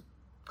DeGeneres was a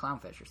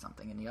clownfish or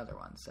something in the other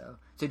one. So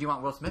do you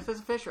want Will Smith as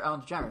a fish or Ellen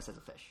DeGeneres as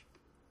a fish?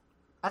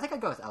 I think I'd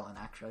go with Ellen,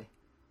 actually.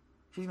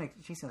 She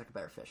seems like a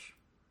better fish.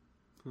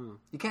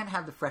 You can't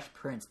have the Fresh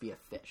Prince be a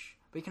fish,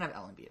 but you can have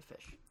Ellen be a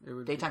fish.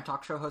 Daytime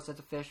talk show host as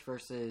a fish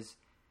versus,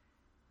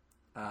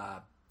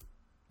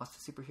 what's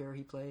the superhero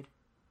he played?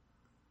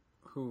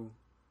 Who?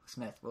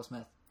 Will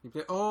Smith. He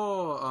played,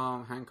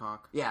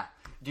 Hancock. Yeah.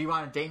 Do you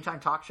want a daytime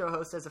talk show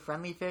host as a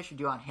friendly fish, or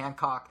do you want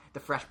Hancock, the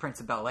Fresh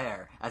Prince of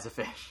Bel-Air, as a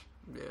fish?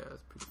 Yeah,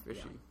 it's pretty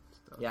fishy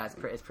stuff. Yeah, it's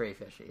pretty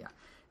fishy, yeah.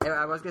 Anyway,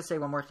 I was going to say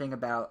one more thing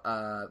about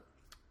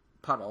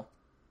Puddle,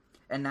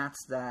 and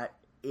that's that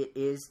it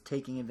is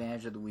taking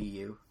advantage of the Wii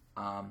U.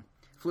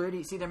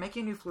 Fluidity, see, they're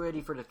making new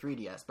Fluidity for the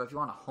 3DS, but if you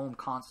want a home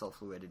console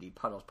Fluidity,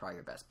 Puddle's probably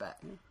your best bet.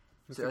 Yeah.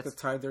 It's the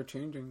tide they're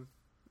changing.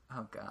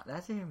 Oh, God. That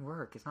doesn't even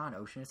work. It's not an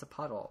ocean. It's a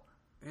puddle.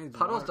 It's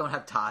Puddles don't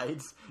have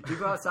tides. Do you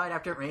go outside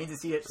after it rains and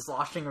see it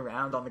sloshing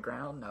around on the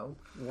ground? No.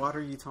 What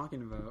are you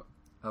talking about?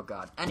 Oh,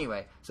 God.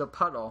 Anyway, so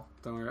Puddle.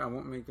 Don't worry. I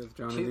won't make us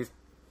drown in these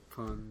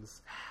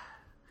puns.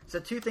 So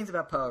 2 things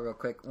about Puddle real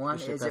quick. One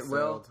is it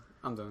will...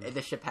 I'm done.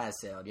 The ship has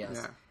sailed, yes.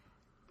 Yeah.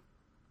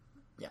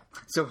 Yeah.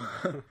 So,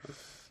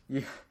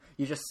 you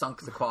just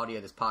sunk the quality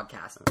of this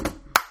podcast.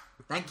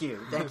 Thank you.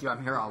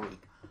 I'm here all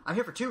week. I'm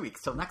here for 2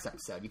 weeks till next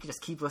episode. You can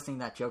just keep listening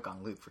to that joke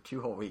on loop for 2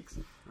 whole weeks.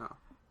 Oh.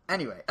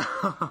 Anyway,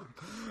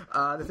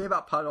 the thing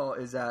about Puddle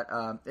is that,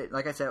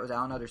 like I said, it was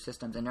out on other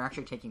systems, and they're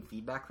actually taking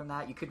feedback from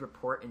that. You could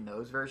report in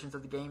those versions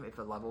of the game if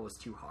a level was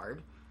too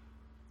hard.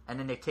 And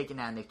then they've taken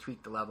that and they've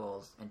tweaked the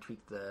levels and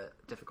tweaked the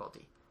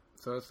difficulty.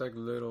 So it's like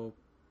little...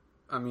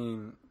 I was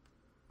going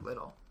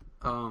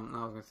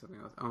to say something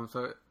else.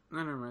 So,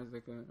 never mind.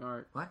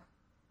 Alright. What?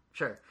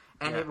 Sure.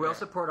 And it will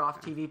support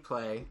off-TV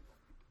play,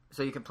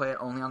 so you can play it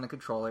only on the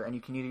controller, and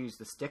you can either use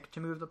the stick to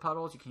move the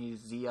puddles, you can use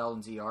ZL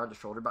and ZR, the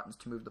shoulder buttons,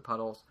 to move the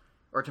puddles,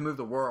 or to move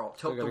the world,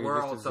 tilt the gotta get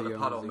world used to so the Xeon,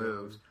 puddle Xeon.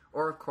 moves.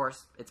 Or, of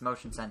course, it's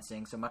motion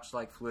sensing, so much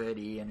like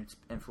Fluidity and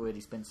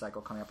Fluidity Spin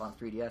Cycle coming up on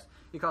 3DS,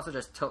 you can also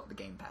just tilt the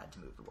gamepad to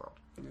move the world.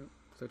 Yep.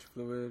 Such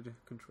fluid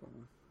control.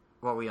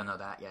 Well, we all know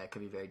that. Yeah, it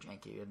could be very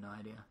janky. We have no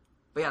idea.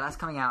 But yeah, that's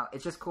coming out.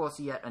 It's just cool to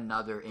see yet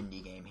another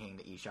indie game hitting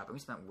the eShop, and we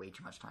spent way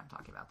too much time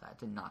talking about that. It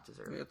did not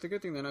deserve Yeah, it. it's a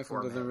good thing the next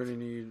one doesn't really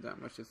need that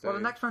much to say. Well,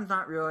 the next one's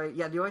not really...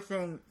 Yeah, the only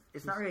thing...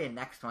 It's not really a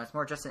next one. It's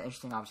more just an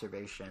interesting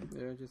observation.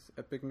 Yeah, just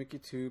Epic Mickey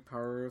 2,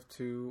 Power of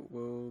 2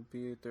 will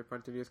be a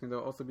third-party 3DS game. They'll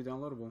also be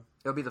downloadable.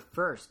 It'll be the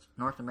first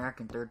North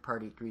American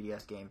third-party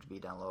 3DS game to be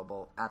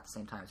downloadable at the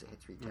same time as it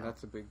hits retail. Yeah,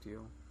 that's a big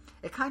deal.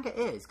 It kind of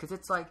is, because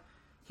it's like...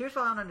 Here's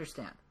what I don't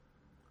understand.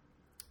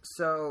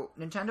 So,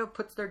 Nintendo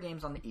puts their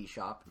games on the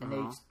eShop, and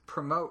they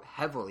promote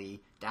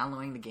heavily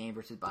downloading the game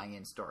versus buying it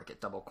in store. Get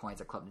double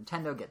coins at Club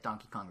Nintendo, get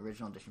Donkey Kong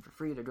Original Edition for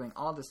free. They're doing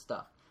all this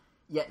stuff.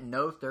 Yet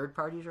no third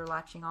parties are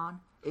latching on.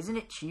 Isn't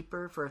it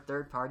cheaper for a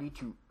third party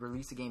to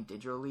release a game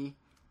digitally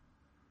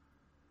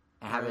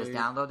and have it as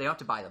download? They don't have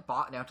to buy the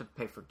box. They don't have to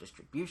pay for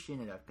distribution.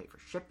 They don't have to pay for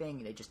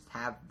shipping. They just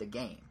have the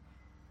game.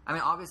 I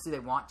mean, obviously they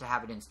want to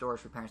have it in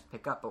stores for parents to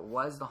pick up, but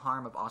what is the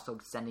harm of also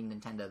sending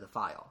Nintendo the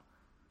file?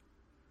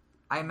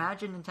 I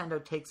imagine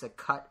Nintendo takes a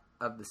cut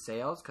of the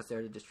sales because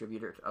they're the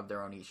distributor of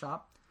their own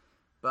eShop.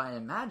 But I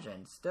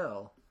imagine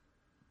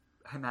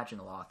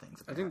a lot of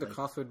things. Apparently. I think the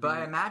cost would be... But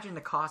I imagine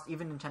the cost,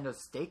 even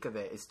Nintendo's stake of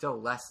it, is still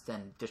less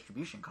than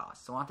distribution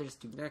costs. So why don't they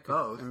just do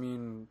both? I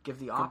mean, give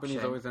the companies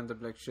option. always end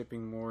up like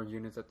shipping more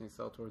units that they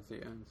sell towards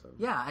the end. So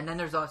yeah, and then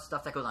there's all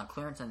stuff that goes on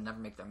clearance and never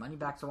make their money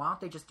back. So why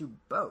don't they just do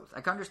both? I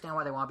can understand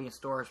why they want to be in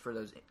stores for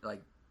those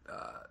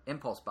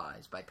impulse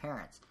buys by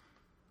parents.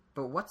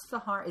 But what's the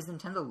harm? Is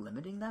Nintendo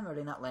limiting them? Or are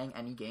they not letting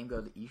any game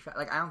go to the eShop?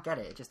 Like, I don't get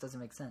it. It just doesn't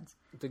make sense.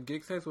 the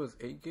gig size was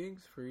 8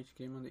 gigs for each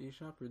game on the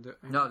eShop?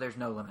 No, there's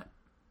no limit.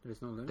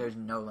 There's no limit? There's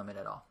no limit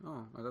at all.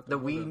 Oh, I thought The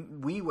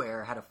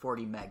WiiWare had a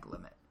 40 meg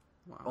limit.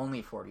 Wow.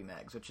 Only 40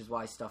 megs, which is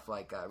why stuff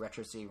like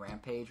Retro City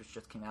Rampage, which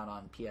just came out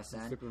on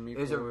PSN, Super Meat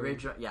it was Boy.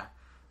 original. Yeah,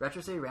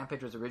 Retro City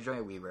Rampage was originally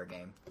a WiiWare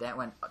game. Then it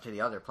went to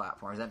the other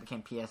platforms. Then it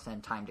became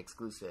PSN timed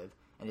exclusive,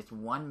 and it's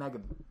 1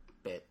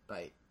 megabit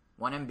by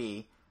 1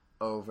 MB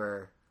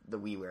over the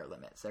WiiWare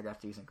limit. So they're gonna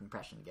have to use some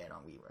compression to get it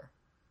on WiiWare.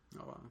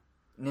 Oh, wow.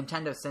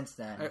 Nintendo since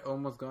then, I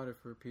almost got it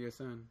for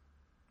PSN.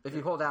 if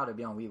you hold out, it'll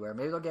be on WiiWare.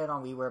 Maybe they'll get it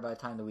on WiiWare by the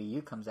time the Wii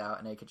U comes out,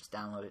 and they could just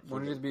download it.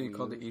 Wouldn't it be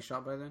called the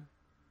eShop by then?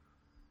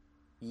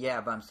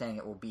 Yeah, but I'm saying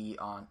it will be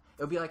on.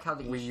 It'll be like how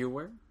the Wii U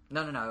where?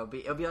 No.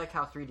 It'll be like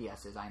how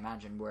 3DS is. I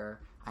imagine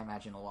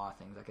a lot of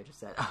things like I just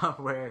said,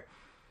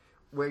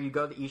 where you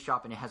go to the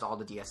eShop and it has all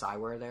the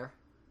DSiWare there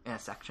in a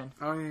section.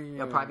 Oh yeah.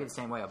 It'll probably be the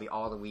same way. It'll be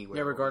all the WiiWare.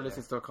 Yeah, regardless,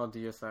 it's still called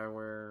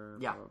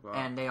DSiWare. Yeah, Blah, blah,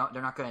 blah. and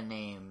they're not going to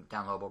name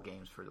downloadable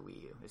games for the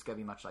Wii U. It's going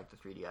to be much like the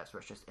 3DS, where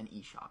it's just an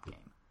eShop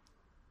game.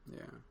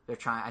 Yeah.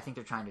 I think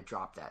they're trying to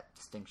drop that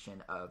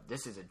distinction of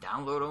this is a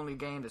download only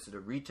game, this is a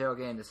retail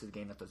game, this is a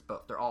game that does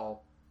both. They're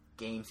all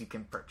games you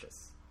can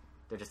purchase.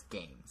 They're just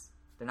games.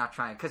 They're not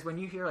trying, because when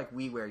you hear like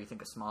WiiWare, you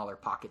think a smaller,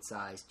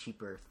 pocket-sized,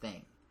 cheaper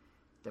thing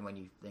than when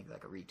you think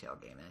like a retail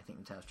game. And I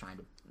think Nintendo's trying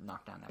to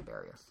knock down that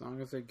barrier. As long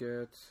as they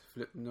get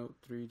Flipnote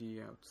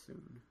 3D out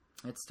soon.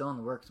 It's still in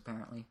the works,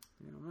 apparently.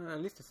 Yeah, well,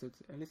 at least it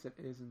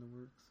is in the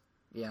works.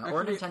 Yeah, Actually,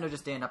 or Nintendo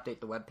just didn't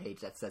update the webpage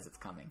that says it's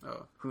coming.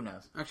 Oh. Who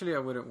knows? Actually, I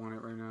wouldn't want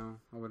it right now.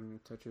 I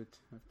wouldn't touch it.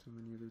 I have too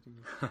many other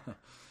things.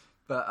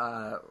 But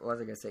what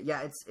was I gonna say?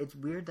 Yeah, it's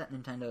weird that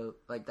Nintendo,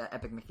 like, that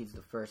Epic Mickey's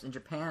the first. In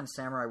Japan,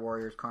 Samurai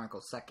Warriors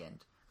Chronicles 2nd,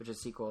 which is a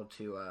sequel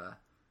to or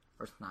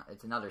it's not,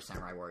 it's another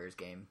Samurai Warriors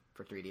game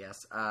for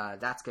 3DS.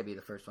 That's gonna be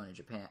the first one in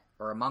Japan,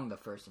 or among the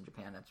first in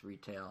Japan that's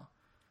retail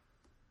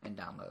and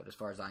download, as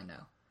far as I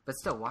know. But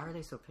still, why are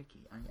they so picky?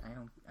 I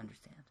don't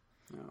understand.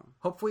 No.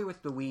 Hopefully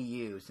with the Wii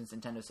U, since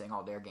Nintendo's saying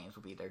all their games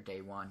will be there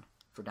day one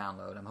for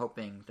download, I'm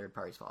hoping third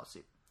parties follow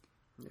suit.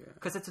 Yeah.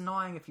 Because it's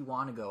annoying if you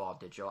want to go all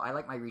digital. I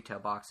like my retail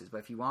boxes, but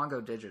if you want to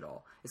go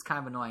digital, it's kind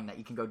of annoying that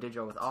you can go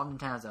digital with all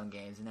Nintendo's own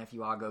games, and if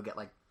you want to go get,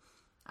 like,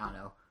 I don't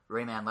know,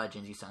 Rayman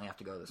Legends, you suddenly have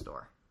to go to the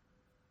store.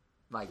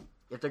 Like,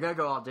 if they're going to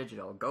go all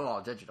digital, go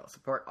all digital.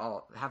 Support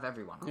all, have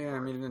everyone on Yeah,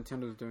 board. I mean, if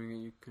Nintendo's doing it,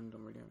 you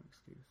don't really have an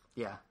excuse.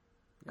 Yeah.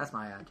 That's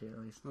my attitude, at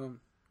least.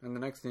 And the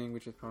next thing,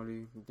 which is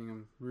probably the thing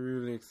I'm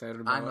really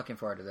excited about. I'm looking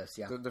forward to this,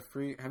 yeah. The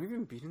free... Have you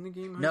even beaten the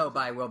game? No, but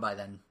I will by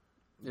then.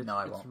 No,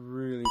 I won't. It's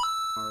really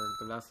hard.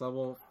 The last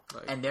level...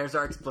 Like, And there's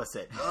our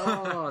explicit.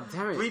 oh,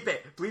 damn it. Bleep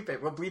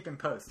it. We'll bleep in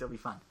post. It'll be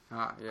fun.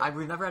 Ah, yeah.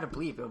 We've never had a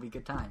bleep. It'll be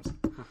good times.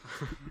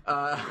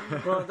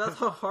 Well, that's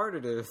how hard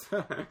it is.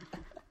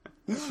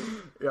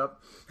 Yep.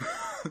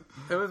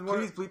 It was more...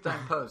 Please bleep that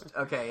in post.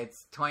 Okay,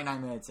 it's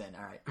 29 minutes in.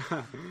 All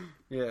right.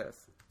 Yes.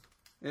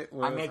 It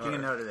was I'm making hard.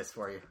 a note of this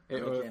for you. It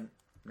I'm was- making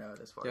a note of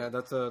this for Yeah, you.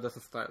 that's a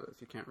stylus.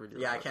 You can't read it.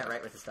 Yeah, I without can't that.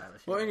 write with the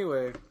stylus. Well,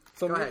 anyway,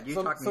 Go ahead, you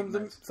talk Mutant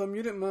Mugs. some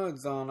Mutant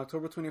Mugs on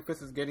October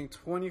 25th is getting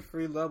 20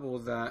 free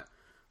levels that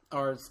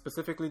are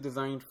specifically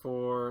designed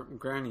for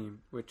Granny,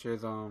 which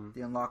is The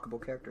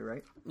unlockable character,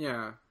 right?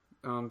 yeah.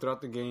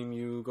 Throughout the game,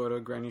 you go to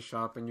a Granny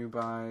shop and you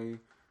buy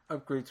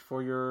upgrades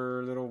for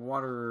your little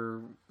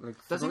water. Like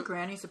Doesn't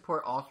Granny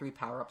support all 3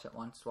 power-ups at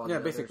once? While yeah,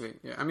 the others... basically.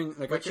 Yeah, I mean,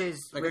 like, Which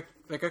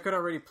I could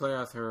already play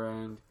as her,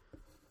 and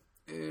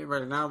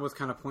right now it was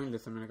kind of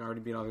pointless. I mean, like, I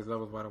already beat all these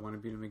levels, but I want to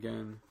beat them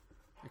again.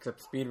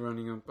 Except speed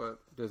running them, but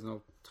there's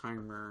no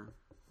timer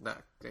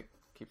that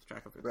keeps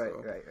track of it. Right.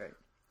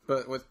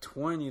 But with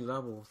 20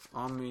 levels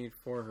all made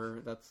for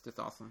her, that's just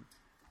awesome.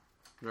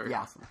 Very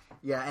awesome.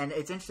 Yeah, and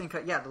it's interesting.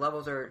 The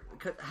levels are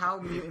how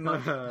Mutant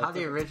Mud, how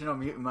the original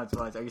Mutant Muds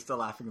was. Are you still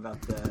laughing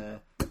about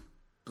the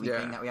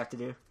bleeping that we have to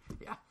do?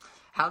 Yeah,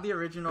 how the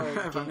original.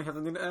 I finally have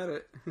something to add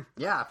it.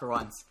 Yeah, for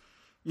once.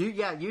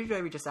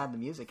 Usually we just add the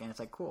music, and it's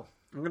like cool.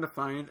 I'm gonna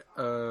find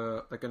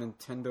like a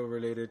Nintendo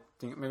related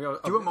thing. Maybe I'll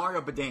do a Mario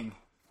Bading.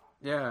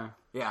 Yeah.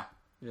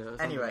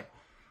 Anyway.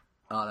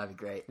 Oh, that'd be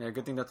great. Yeah,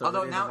 good thing that's.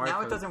 Although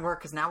now it doesn't work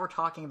because now we're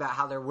talking about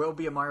how there will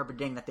be a Mario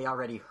Bading that they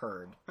already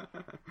heard.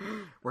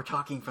 We're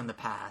talking from the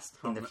past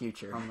in the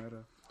future.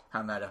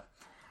 How meta.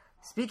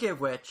 Speaking of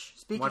which,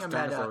 speaking of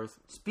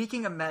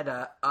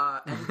meta,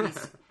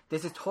 NBC,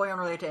 this is totally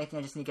unrelated to anything.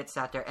 I just need to get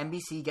sat there.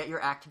 NBC, get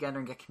your act together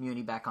and get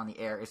Community back on the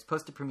air. It's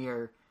supposed to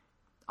premiere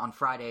on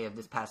Friday of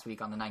this past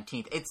week on the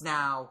 19th. It's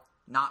now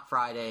not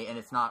Friday and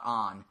it's not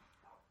on.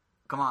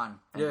 Come on,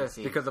 NBC. Yes,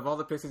 because of all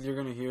the places you're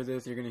going to hear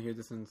this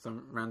in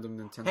some random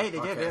Nintendo Hey, they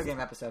did a video game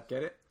episode.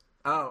 Get it?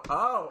 Oh.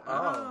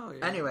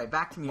 Yeah. Anyway,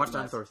 back to me. Watch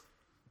Dinosaurs.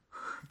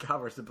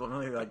 God, we're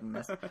subliminally like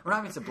we're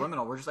not even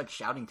subliminal. We're just like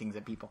shouting things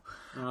at people.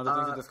 No, the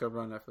things to discover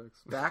on Netflix.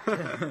 Back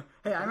to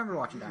hey, I remember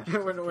watching that.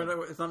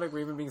 It's not like we're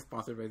even being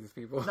sponsored by these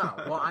people. No,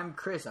 well, I'm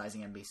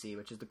criticizing NBC,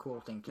 which is the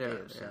cool thing to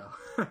do.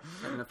 So,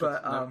 Netflix,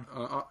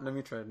 but let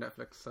me try.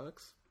 Netflix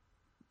sucks.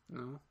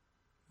 No.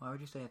 Why would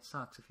you say it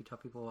sucks if you tell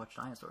people to watch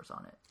Dinosaurs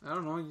on it? I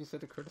don't know. You said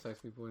to criticize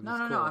people. No.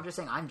 I'm just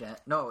saying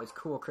it's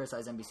cool to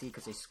criticize NBC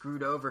because they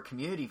screwed over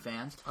Community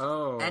fans.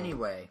 Oh.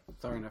 Anyway,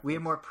 sorry, Netflix. We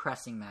have more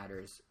pressing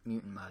matters.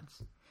 Mutant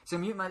Muds. So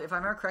Mutant Muds, if I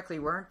remember correctly,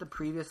 weren't the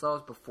previous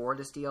levels before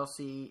this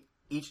DLC,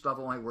 each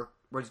level only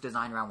was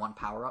designed around one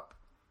power-up?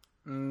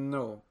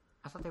 No.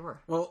 I thought they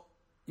were. Well,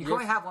 you can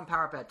only have one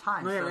power-up at a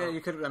time. No, yeah,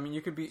 you could. I mean,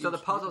 you could be. So the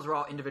puzzles were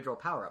all individual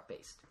power-up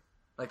based,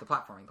 like the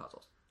platforming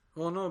puzzles.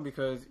 Well, no,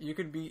 because you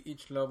could beat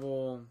each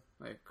level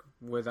like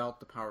without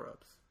the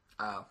power-ups.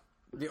 Oh.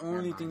 The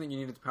only thing that you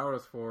needed the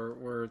power-ups for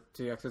were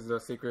to access the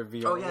secret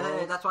VR. Oh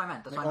yeah, that's what I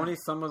meant. Only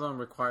some of them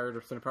required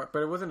a certain power,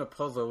 but it wasn't a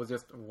puzzle. It was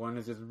just one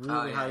is just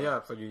really high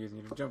up, so you just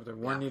needed to jump there.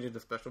 One needed a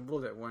special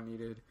bullet. One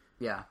needed.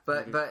 Yeah,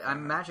 but I'm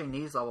imagining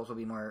these levels will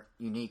be more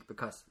unique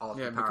because all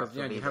the power-ups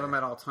will be you have them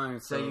at all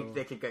times, so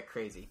they could get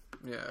crazy.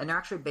 Yeah, and they're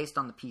actually based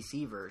on the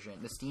PC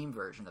version. The Steam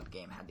version of the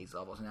game had these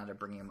levels, and now they're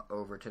bringing them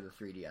over to the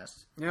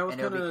 3DS. Yeah, I was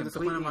kind of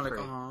disappointed. I'm like,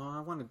 oh,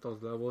 I wanted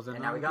those levels, and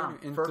now we got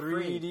them in for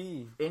 3D.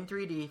 Free. In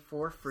 3D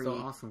for free. So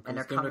awesome! And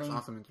this game looks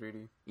awesome in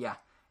 3D. Yeah,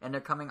 and they're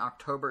coming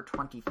October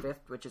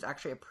 25th, which is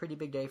actually a pretty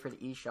big day for the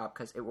eShop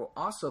because it will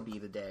also be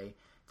the day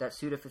that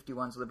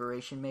Suda51's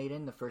Liberation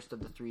Maiden, the first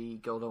of the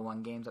 3 Guildo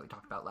 1 games that we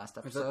talked about last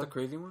episode. Is that the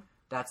crazy one?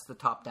 That's the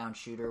top-down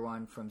shooter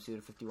one from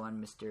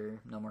Suda51, Mr.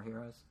 No More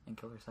Heroes, and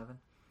Killer 7.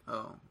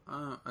 Oh.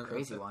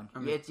 Crazy one.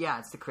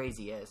 It's the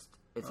craziest.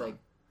 It's like...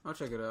 I'll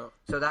check it out.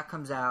 So that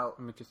comes out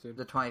I'm interested.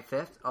 The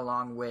 25th,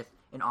 along with,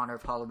 in honor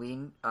of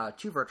Halloween,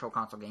 2 virtual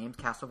console games,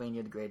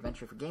 Castlevania The Great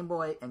Adventure for Game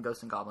Boy, and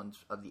Ghosts and Goblins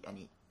of the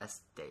NES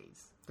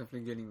days.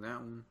 Definitely getting that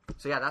one.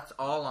 So yeah, that's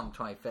all on the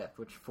 25th,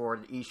 which for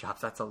the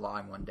eShops, that's a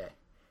lot in one day.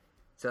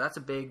 So that's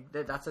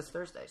that's this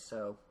Thursday,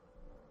 so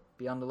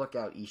be on the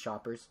lookout,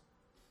 eShoppers.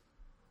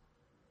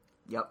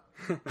 Yep.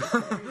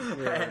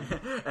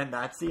 and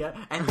that's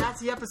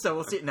the episode.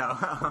 We'll see. No.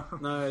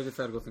 No, I just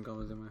had Ghosts and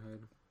Goblins in my head.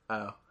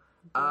 Oh.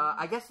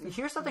 I guess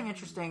here's something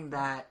interesting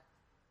that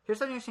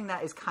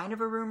is kind of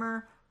a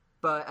rumor,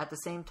 but at the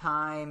same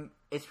time,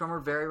 it's from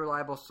a very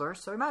reliable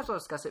source, so we might as well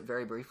discuss it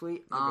very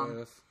briefly.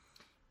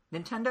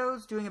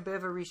 Nintendo's doing a bit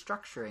of a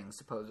restructuring,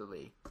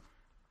 supposedly.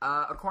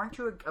 According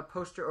to a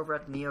poster over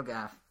at the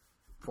NeoGAF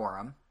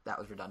forum, that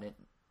was redundant,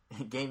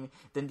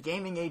 the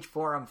Gaming Age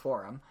forum,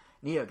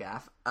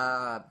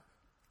 NeoGAF,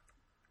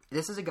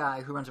 this is a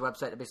guy who runs a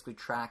website that basically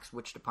tracks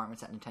which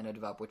departments at Nintendo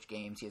develop which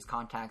games. He has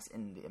contacts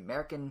in the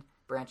American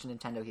branch of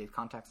Nintendo. He has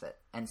contacts at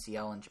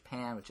NCL in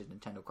Japan, which is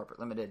Nintendo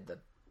Corporate Limited, the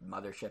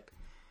mothership.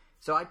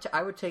 So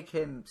I would take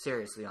him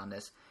seriously on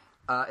this.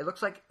 It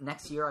looks like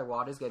next year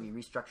Iwata is going to be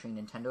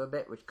restructuring Nintendo a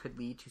bit, which could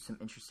lead to some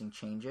interesting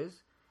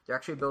changes. They're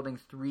actually building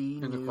 3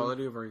 new... In the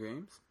quality of our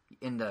games?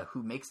 In the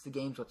who makes the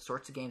games, what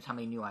sorts of games, how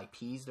many new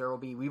IPs there will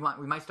be. We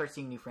might start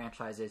seeing new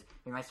franchises.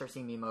 We might start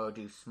seeing Mimo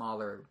do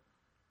smaller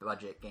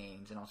budget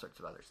games and all sorts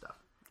of other stuff.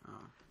 Oh.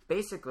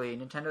 Basically,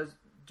 Nintendo's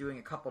doing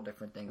a couple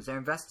different things. They're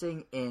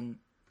investing in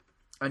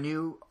a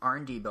new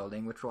R&D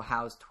building, which will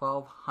house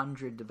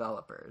 1,200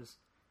 developers,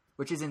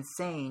 which is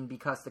insane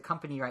because the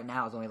company right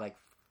now is only like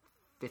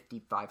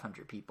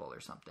 5,500 people or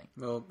something.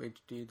 Well,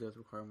 HD does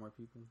require more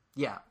people.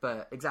 Yeah,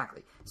 but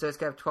exactly. So it's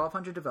going to have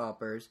 1,200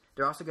 developers.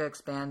 They're also going to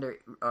expand their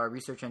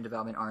research and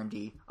development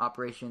R&D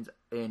operations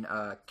in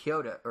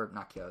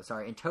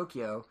in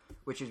Tokyo,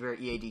 which is where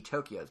EAD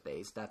Tokyo is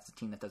based. That's the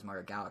team that does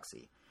Mario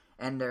Galaxy.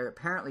 And they're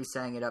apparently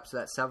setting it up so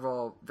that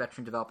several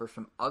veteran developers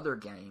from other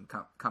game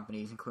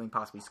companies, including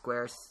possibly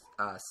Square,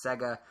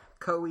 Sega,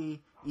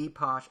 Koei,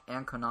 Epoch,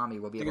 and Konami,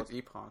 will be I able think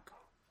it's Epoch.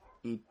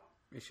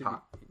 It should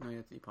Epoch. be. No,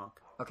 it's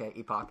Epoch. Okay,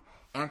 Epoch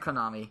and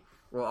Konami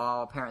will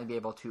all apparently be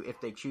able to,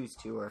 if they choose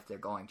to, or if they're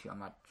going to, I'm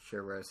not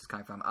sure where this is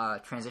coming from,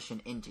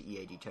 transition into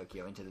EAD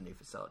Tokyo, into the new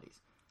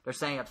facilities. They're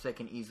setting up so they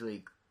can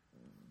easily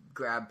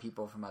grab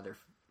people from other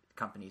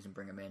companies and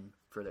bring them in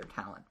for their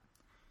talent.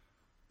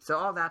 So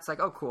all that's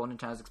like, oh, cool.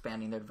 Nintendo's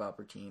expanding their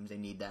developer teams. They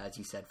need that, as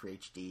you said, for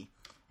HD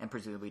and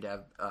presumably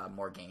to have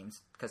more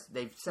games because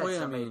they've said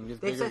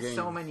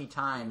so many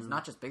times,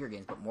 not just bigger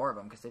games, but more of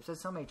them. Because they've said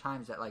so many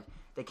times that like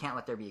they can't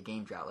let there be a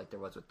game drought like there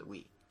was with the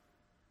Wii.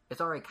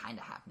 It's already kind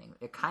of happening.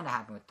 It kind of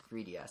happened with the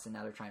 3DS, and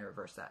now they're trying to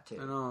reverse that too.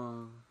 I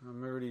know. I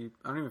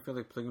don't even feel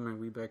like plugging my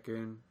Wii back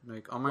in.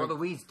 Like on my. Well, the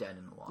Wii's dead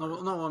in the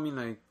water. No. I mean,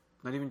 like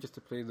not even just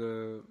to play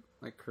the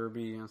like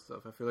Kirby and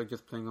stuff. I feel like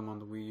just playing them on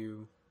the Wii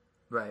U.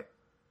 Right.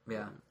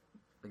 Yeah.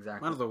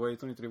 Exactly. Might as well wait.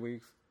 It's only 3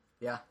 weeks.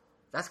 Yeah.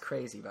 That's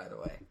crazy, by the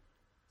way.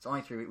 It's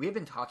only 3 weeks. We have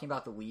been talking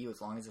about the Wii U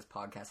as long as this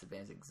podcast has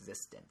been in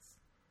existence,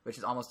 which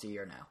is almost a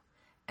year now.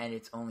 And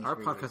it's only 3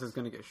 weeks. Our podcast is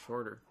going to get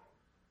shorter.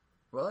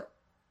 Will it?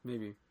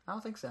 Maybe. I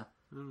don't think so.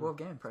 We'll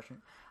get impression.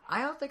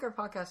 I don't think our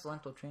podcast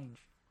length will change,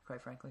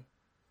 quite frankly.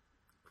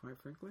 Quite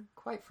frankly?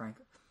 Quite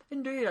frankly.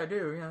 Indeed, I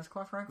do. Yes,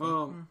 quite frankly.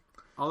 Well,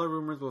 all the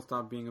rumors will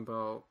stop being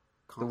about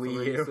console the Wii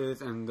U.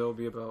 releases, and they'll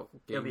be about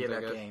games. It'll be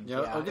about games.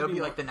 Yeah, it'll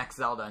be like the next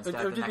Zelda instead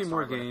of the just next be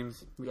more hardware.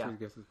 games, which I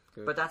guess is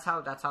good. But that's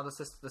how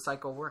the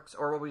cycle works.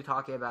 Or we'll be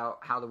talking about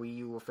how the Wii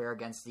U will fare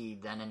against the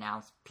then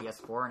announced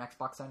PS4 and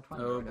Xbox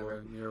 720. Oh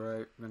boy, you're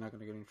right. They're not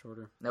going to get any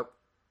shorter. Nope.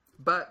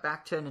 But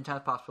back to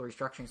Nintendo's possible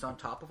restructuring. So on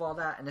top of all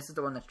that, and this is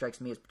the one that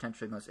strikes me as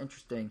potentially most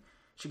interesting,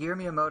 Shigeru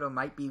Miyamoto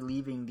might be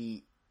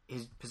leaving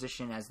his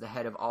position as the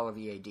head of all of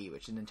EAD,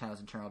 which is Nintendo's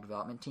internal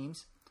development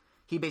teams.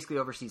 He basically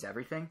oversees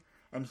everything,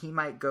 and he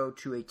might go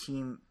to a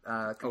team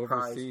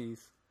comprised...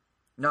 Overseas?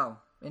 No,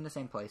 in the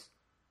same place.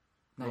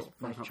 Nice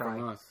try.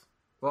 From us.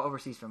 Well,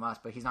 overseas from us,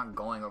 but he's not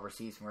going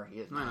overseas from where he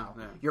is now.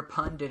 No. Your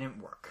pun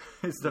didn't work,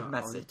 is the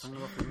message.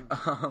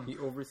 He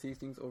oversees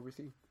things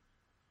overseas.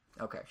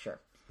 Okay, sure.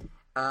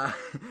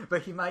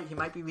 But he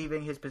might be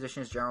leaving his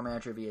position as general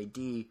manager of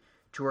EAD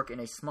to work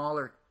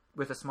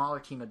with a smaller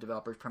team of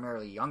developers,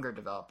 primarily younger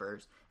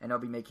developers, and they'll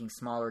be making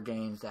smaller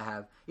games that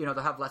have, they'll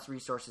have less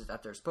resources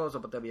at their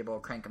disposal, but they'll be able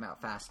to crank them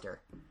out faster.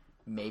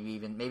 Maybe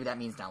that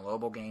means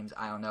downloadable games.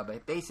 I don't know,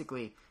 but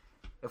basically,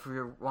 if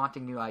we're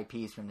wanting new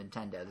IPs from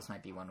Nintendo, this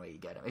might be one way you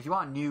get them. If you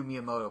want new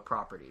Miyamoto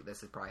property,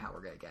 this is probably how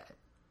we're gonna get it.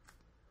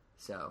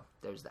 So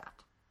there's that.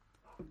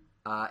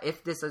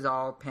 If this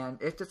all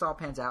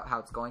pans out how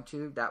it's going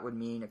to, that would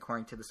mean,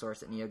 according to the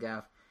source at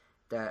NeoGAF,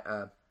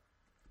 that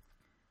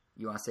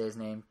you want to say his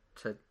name,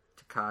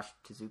 Takashi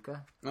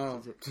Tezuka?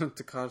 Oh,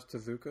 Takashi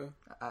Tezuka?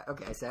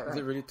 Okay, I said it right. Is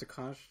it really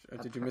Takashi? Or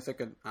did you miss like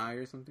an I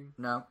or something?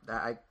 No,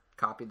 I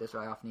copied this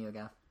right off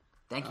NeoGAF.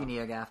 Thank you,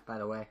 NeoGAF, by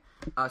the way.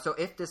 So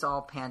if this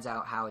all pans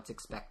out how it's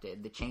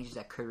expected, the changes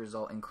that could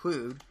result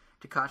include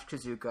Takashi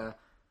Tezuka,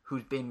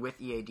 who's been with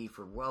EAD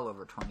for well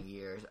over 20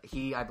 years.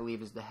 He, I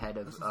believe, is the head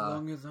of... As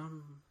long as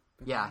I'm...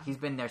 Yeah, he's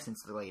been there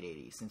since the late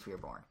 80s, since we were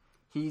born.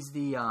 He's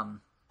the...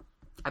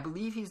 I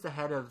believe he's the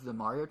head of the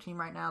Mario team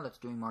right now that's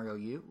doing Mario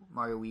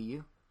Wii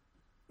U.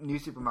 New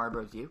Super Mario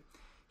Bros. U.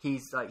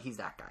 He's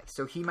that guy.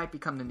 So he might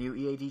become the new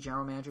EAD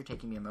general manager,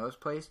 taking Miyamoto's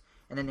place.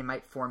 And then they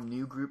might form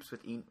new groups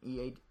within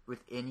EAD.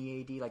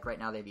 Like right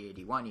now they have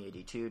EAD 1,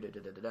 EAD 2,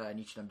 and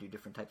each of them do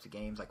different types of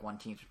games. Like one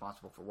team's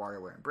responsible for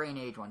WarioWare and Brain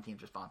Age, one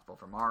team's responsible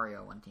for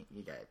Mario,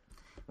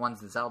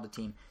 one's the Zelda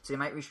team. So they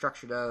might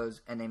restructure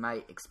those, and they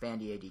might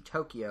expand EAD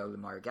Tokyo, the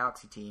Mario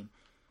Galaxy team,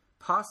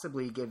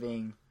 possibly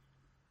giving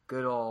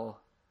good old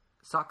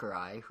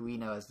Sakurai, who we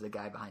know as the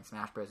guy behind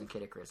Smash Bros. And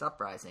Kid Icarus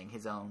Uprising,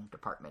 his own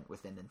department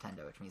within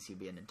Nintendo, which means he'd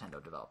be a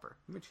Nintendo developer.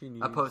 Which he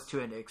needs. Opposed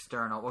to an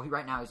external... Well,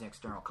 right now he's an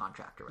external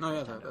contractor with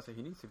Nintendo. That's it.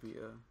 He needs to be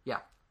a... Yeah,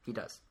 he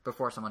does.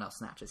 Before someone else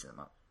snatches him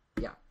up.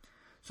 Yeah.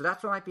 So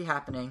that's what might be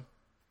happening.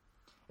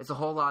 It's a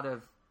whole lot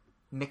of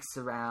mix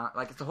around...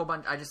 Like, it's a whole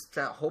bunch... I just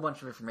said a whole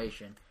bunch of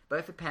information. But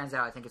if it pans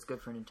out, I think it's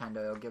good for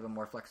Nintendo. It'll give him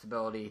more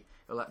flexibility.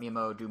 It'll let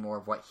Miyamoto do more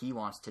of what he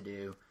wants to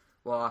do,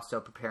 while also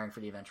preparing for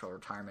the eventual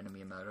retirement of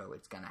Miyamoto.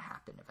 It's going to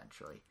happen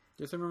eventually.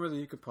 Just remember that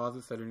you could pause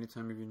this at any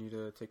time if you need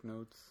to take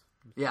notes.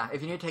 Yeah,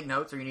 if you need to take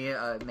notes or you need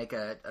to make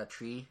a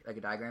tree, like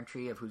a diagram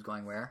tree of who's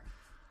going where,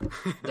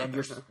 then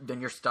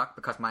you're stuck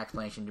because my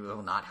explanation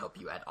will not help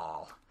you at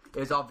all. It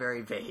was all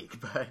very vague,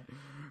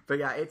 but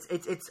yeah,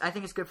 it's I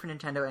think it's good for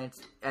Nintendo, and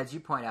it's, as you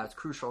point out, it's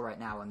crucial right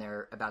now when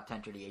they're about to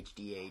enter the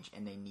HD age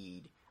and they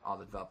need all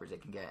the developers they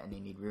can get, and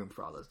they need room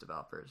for all those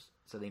developers,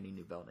 so they need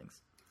new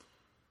buildings.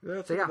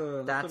 That's what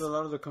a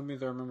lot of the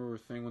companies I remember were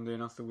saying when they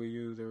announced the Wii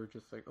U. They were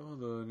just like, "Oh,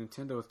 the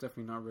Nintendo is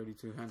definitely not ready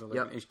to handle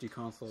an HD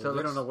console." So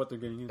they don't know what they're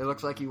getting into. It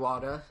looks like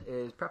Iwata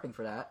is prepping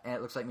for that, and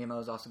it looks like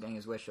Miyamoto is also getting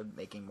his wish of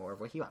making more of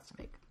what he wants to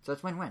make. So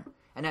it's win-win.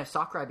 And if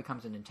Sakurai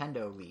becomes a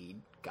Nintendo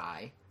lead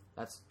guy,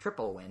 that's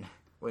triple win,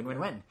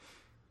 win-win-win.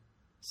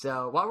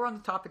 So while we're on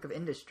the topic of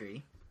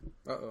industry,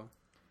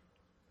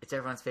 It's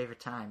everyone's favorite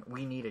time.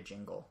 We need a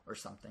jingle or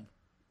something.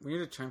 We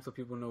need a chime so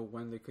people know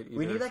when they could either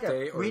We need like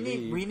stay or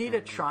leave. we need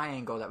a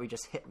triangle that we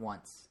just hit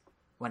once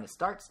when it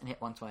starts and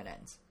hit once when it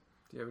ends.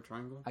 Do you have a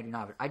triangle? I do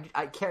not.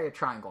 I carry a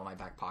triangle in my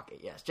back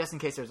pocket. Yes, just in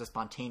case there's a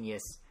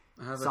spontaneous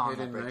I have song a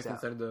hidden that breaks knife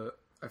out. inside the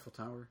Eiffel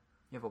Tower.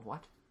 You have a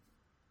what?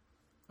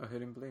 A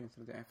hidden blade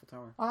inside the Eiffel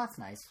Tower. Oh, that's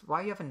nice.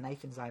 Why do you have a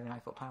knife inside an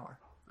Eiffel Tower?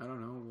 I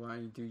don't know. Why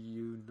do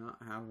you not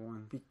have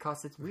one?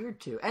 Because it's weird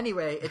to.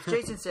 Anyway, it's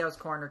Jason Sales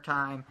Corner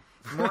time.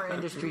 More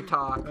industry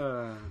talk.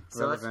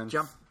 So let's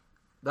jump.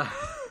 So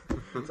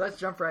let's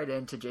jump right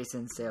into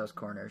Jason's Sales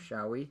Corner,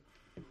 shall we?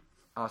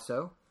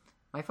 Also,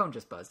 my phone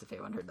just buzzed. If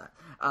anyone heard that,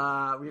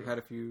 We had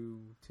a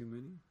few too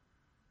many.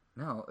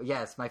 no.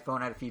 Yes, my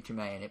phone had a few too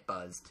many, and it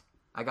buzzed.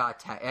 I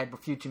had a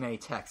few too many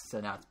texts,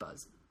 so now it's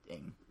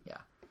buzzing. Yeah.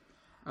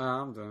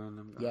 I'm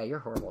done. Yeah, you're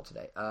horrible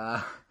today.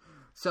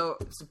 So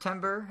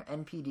September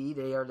NPD,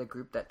 they are the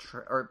group that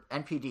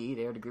NPD,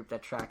 they are the group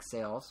that tracks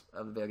sales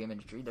of the video game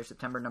industry. Their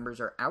September numbers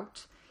are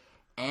out,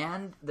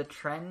 and the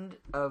trend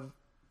of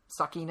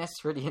suckiness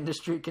for the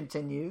industry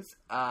continues.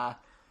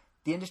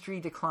 The industry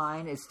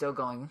decline is still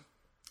going.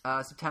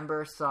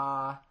 September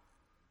saw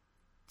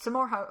some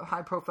more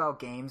high-profile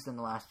games than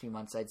the last few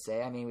months, I'd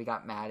say. I mean, we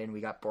got Madden, we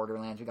got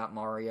Borderlands, we got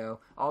Mario.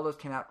 All those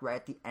came out right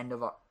at the end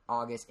of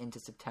August into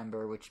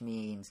September, which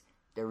means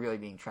they're really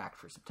being tracked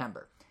for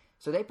September.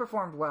 So they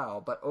performed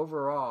well, but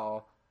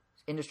overall,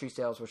 industry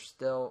sales were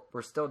still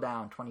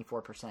down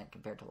 24%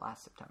 compared to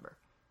last September.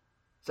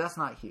 So that's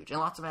not huge. And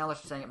lots of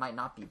analysts are saying it might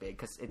not be big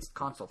because it's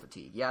console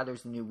fatigue. Yeah,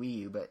 there's the new Wii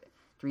U, but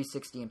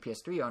 360 and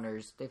PS3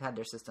 owners, they've had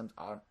their systems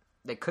on.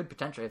 They could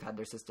potentially have had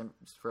their systems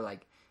for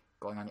like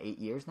going on 8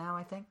 years now,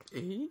 I think.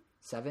 8?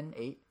 7,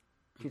 8.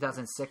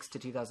 2006 to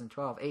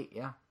 2012. 8,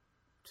 yeah.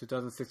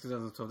 2006,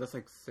 2012. That's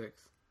like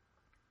 6.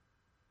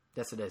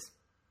 Yes, it is.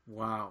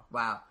 Wow.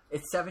 Wow.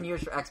 It's 7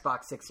 years for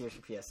Xbox, 6 years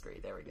for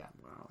PS3. There we go.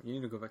 Wow. You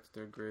need to go back to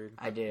third grade.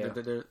 I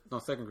do. No,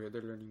 second grade.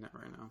 They're learning that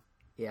right now.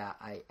 Yeah,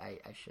 I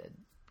should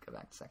go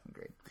back to second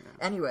grade.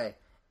 Yeah. Anyway,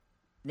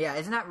 yeah,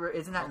 isn't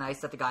that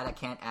nice that the guy that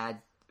can't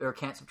add or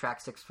can't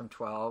subtract 6 from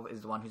 12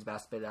 is the one who's about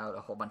to spit out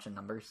a whole bunch of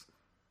numbers?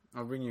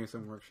 I'll bring you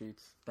some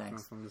worksheets.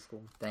 Thanks. From the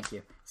school. Thank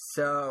you.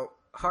 So,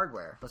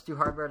 hardware. Let's do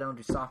hardware, then we'll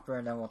do software,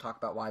 and then we'll talk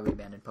about why we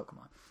abandoned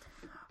Pokemon.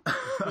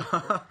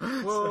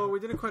 Well, we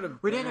didn't quite abandon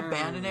We didn't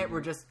abandon it.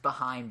 We're just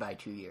behind by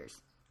 2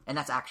 years. And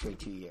that's actually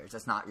 2 years.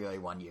 That's not really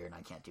 1 year, and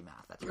I can't do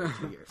math. That's really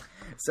 2 years.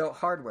 So,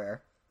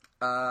 hardware.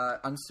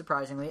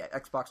 Unsurprisingly,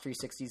 Xbox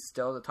 360 is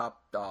still the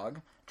top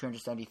dog.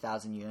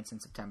 270,000 units in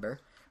September.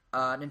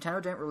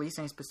 Nintendo didn't release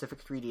any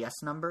specific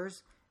 3DS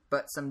numbers,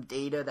 but some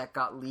data that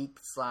got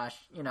leaked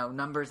 /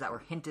 numbers that were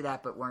hinted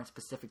at but weren't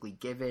specifically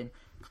given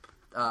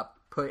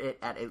put it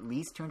at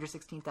least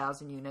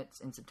 216,000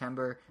 units in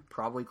September,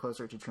 probably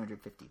closer to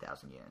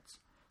 250,000 units.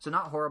 So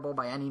not horrible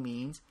by any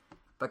means,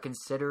 but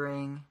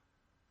considering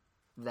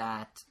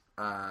that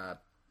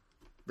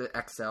the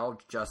XL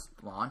just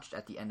launched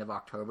at the end of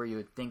October, you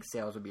would think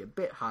sales would be a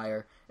bit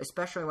higher,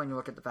 especially when you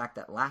look at the fact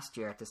that last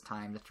year at this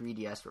time, the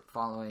 3DS,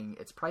 following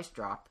its price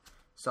drop,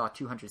 saw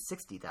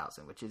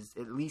 260,000, which is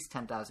at least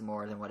 10,000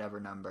 more than whatever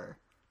number.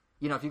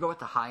 If you go with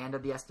the high end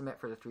of the estimate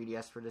for the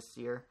 3DS for this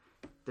year,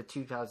 the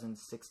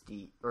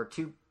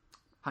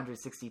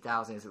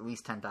 260,000 is at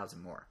least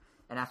 10,000 more.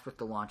 And that's with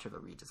the launch of a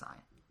redesign.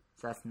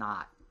 So that's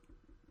not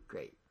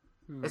great.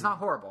 It's not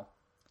horrible.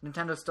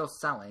 Nintendo's still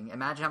selling.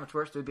 Imagine how much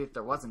worse it would be if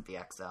there wasn't the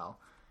XL.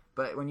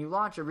 But when you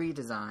launch a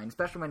redesign,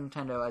 especially when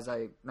Nintendo, as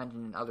I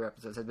mentioned in other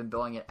episodes, has been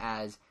billing it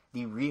as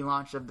the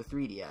relaunch of the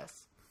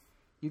 3DS,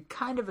 you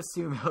kind of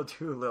assume it'll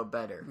do a little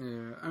better.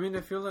 Yeah, I mean,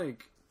 I feel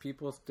like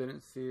people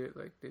didn't see it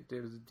like they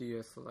did with the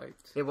DS Lite.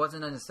 It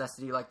wasn't a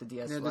necessity like the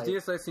DS Lite. Yeah, the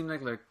DS Lite seemed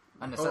like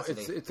a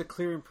necessity. It's a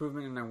clear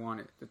improvement, and I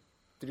want it. The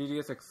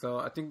 3DS XL,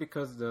 I think,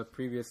 because the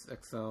previous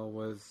XL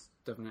was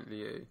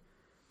definitely a.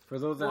 For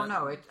those that,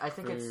 I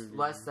think it's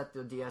less that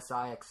the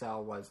DSi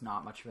XL was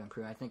not much of an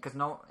improvement. I think because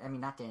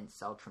that didn't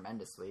sell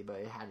tremendously, but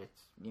it had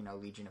its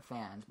legion of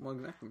fans. Well,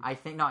 exactly. I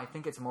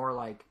think it's more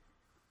like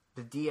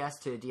the DS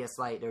to the DS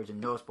Lite. There was a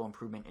noticeable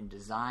improvement in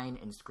design,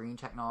 in screen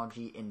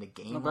technology, in the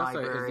game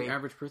library. Is the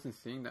average person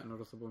seeing that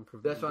noticeable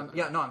improvement? That's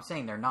what I'm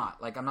saying they're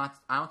not. Like I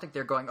don't think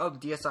they're going. Oh, the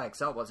DSi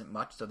XL wasn't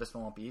much, so this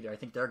one won't be either. I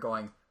think they're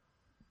going.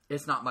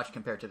 It's not much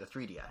compared to the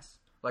 3DS.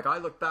 Like, I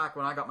look back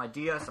when I got my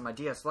DS and my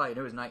DS Lite,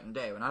 it was night and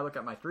day. When I look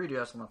at my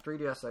 3DS and my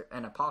 3DS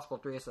and a possible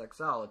 3DS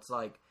XL, it's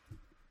like,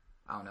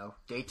 I don't know,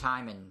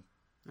 daytime and...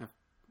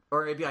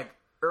 Or it'd be like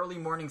early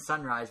morning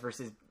sunrise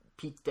versus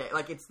peak day.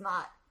 Like, it's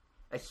not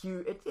a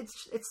huge...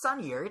 It's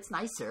sunnier, it's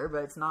nicer,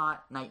 but it's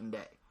not night and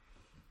day.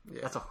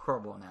 Yeah. That's a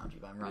horrible analogy,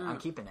 but I'm right. Yeah. I'm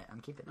keeping it. I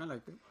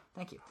like it.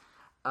 Thank you.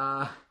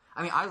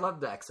 I love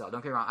the XL.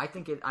 Don't get me wrong. I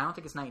don't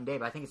think it's night and day,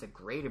 but I think it's a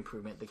great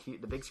improvement.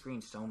 The big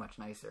screen's so much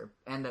nicer,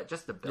 and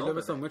just the build. You love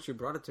it so much. You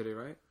brought it today,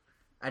 right?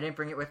 I didn't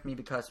bring it with me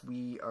because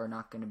we are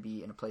not going to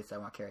be in a place that I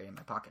want to carry it in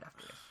my pocket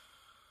after this.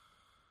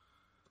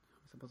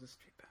 I'm supposed to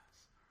street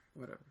pass.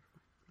 Whatever.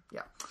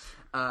 Yeah.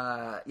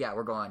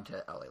 We're going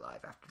to LA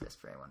Live after this.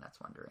 For anyone that's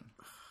wondering,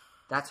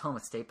 that's home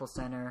at Staples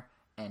Center.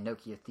 and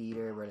Nokia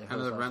Theater, where they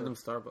and a random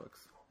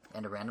Starbucks.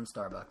 And a random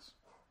Starbucks.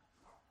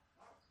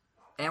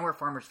 And where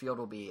Farmers Field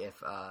will be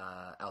if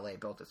LA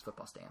built its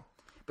football stadium.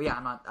 But yeah,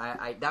 I'm not.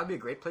 That would be a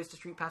great place to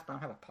street pass, but I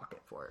don't have a pocket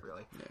for it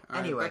really. Yeah.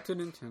 Anyway, back to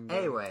Nintendo.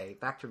 Anyway,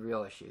 back to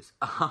real issues.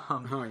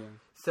 Oh yeah.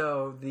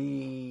 So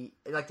the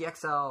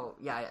XL,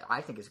 yeah,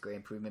 I think is a great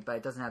improvement, but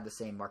it doesn't have the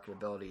same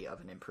marketability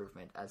of an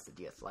improvement as the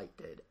DS Lite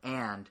did,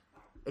 and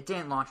it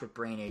didn't launch with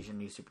Brain Age and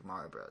New Super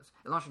Mario Bros.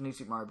 It launched with New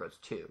Super Mario Bros.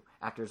 2,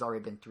 after there's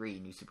already been 3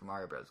 New Super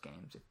Mario Bros.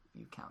 Games, if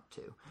you count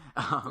 2.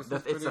 It's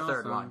the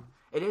third one.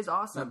 It is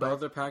awesome. That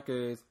Bowser pack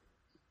is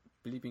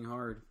bleeping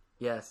hard.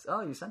 Yes. Oh,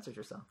 you censored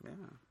yourself. Yeah.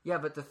 Yeah,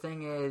 but the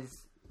thing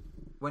is,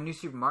 when New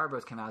Super Mario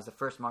Bros. Came out, it was the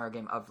first Mario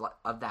game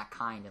of that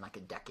kind in like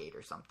a decade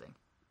or something.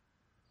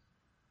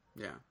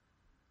 Yeah.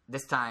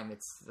 This time,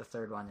 it's the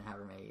third one in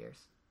however many years.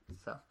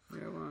 So.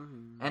 Yeah, well,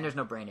 And there's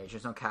no Brain Age.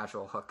 There's no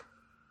casual hook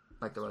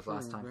like there was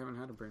last time. We haven't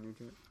had a Brain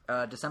Age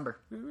yet. December.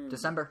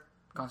 December.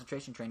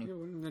 Concentration training. Yeah,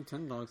 what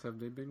Nintendogs have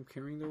they been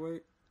carrying their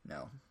weight?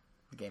 No.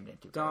 The game didn't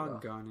do very well.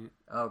 Doggone it.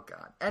 Oh,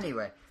 God.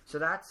 Anyway, so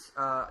that's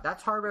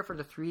hardware for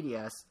the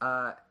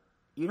 3DS.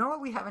 You know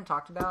what we haven't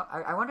talked about?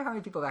 I wonder how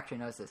many people have actually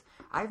noticed this.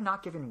 I have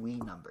not given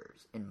Wii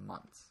numbers in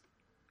months.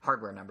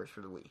 Hardware numbers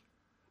for the Wii.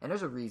 And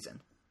there's a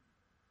reason.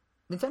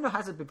 Nintendo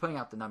hasn't been putting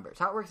out the numbers.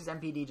 How it works is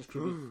MPD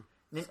distributes...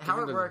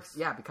 How it works...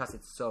 Yeah, because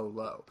it's so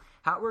low.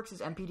 How it works is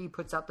MPD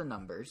puts out the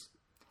numbers.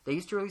 They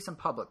used to release them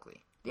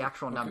publicly. The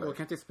actual numbers. Well,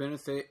 can't they spin and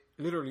say,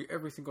 literally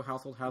every single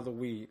household has a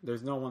Wii.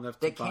 There's no one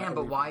left They to buy can, a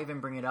but Wii. why even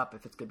bring it up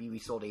if it's going to be we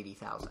sold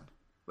 80,000?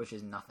 Which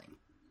is nothing.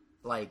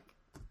 Like,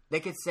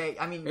 they could say...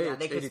 I mean, Hey, yeah,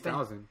 they could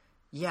 80,000.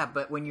 Yeah,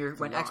 but when a lot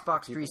Xbox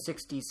of people.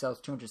 360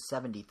 sells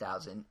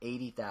 270,000,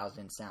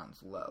 80,000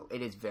 sounds low.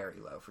 It is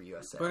very low for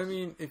US sales. But I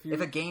mean, if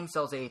a game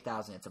sells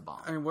 80,000, it's a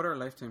bomb. I mean, what are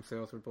lifetime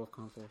sales for both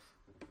consoles?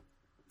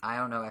 I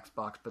don't know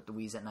Xbox, but the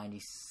Wii's at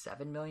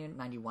 97 million,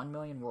 91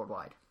 million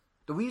worldwide.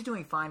 The Wii's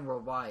doing fine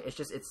worldwide. It's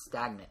just it's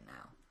stagnant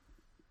now.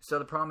 So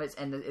the problem is,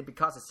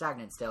 because it's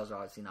stagnant, sales are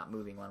obviously not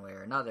moving one way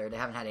or another. They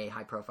haven't had any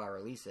high-profile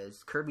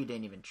releases. Kirby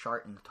didn't even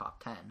chart in the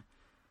top 10.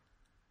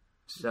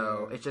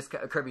 So it's just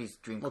Kirby's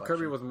Dream Collection. Well,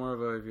 Kirby was more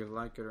of a if you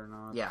like it or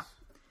not. Yeah.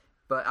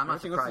 But I'm not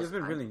Everything surprised. else has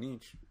been really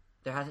niche.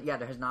 There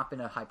has not been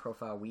a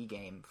high-profile Wii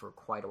game for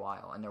quite a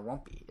while, and there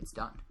won't be. It's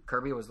done.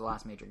 Kirby was the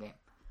last major game.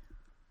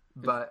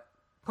 But,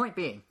 point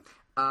being,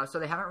 so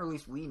they haven't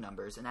released Wii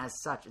numbers, and as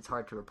such, it's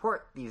hard to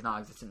report these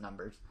non-existent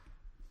numbers.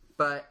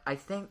 But I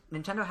think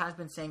Nintendo has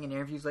been saying in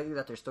interviews lately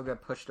that they're still going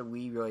to push the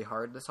Wii really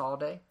hard this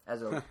holiday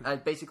as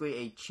basically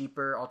a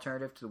cheaper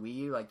alternative to the Wii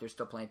U. Like, there's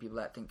still plenty of people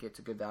that think it's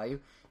a good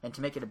value. And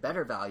to make it a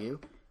better value,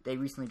 they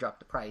recently dropped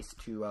the price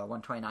to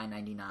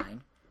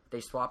 $129.99. They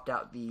swapped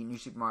out the New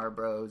Super Mario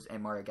Bros.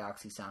 And Mario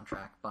Galaxy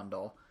soundtrack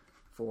bundle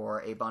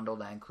for a bundle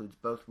that includes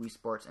both Wii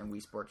Sports and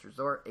Wii Sports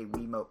Resort, a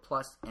Wiimote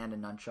Plus, and a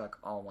Nunchuck,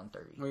 all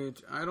 $130.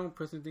 Which I don't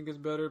personally think is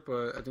better,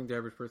 but I think the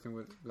average person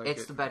would like it.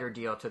 It's the better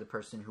deal to the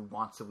person who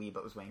wants a Wii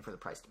but was waiting for the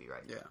price to be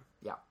right.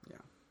 Yeah.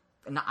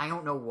 And I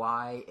don't know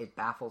why it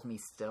baffles me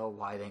still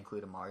why they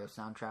include a Mario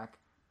soundtrack.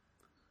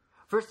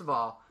 First of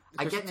all,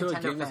 I get to Nintendo a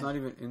game fans. that's not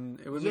even in.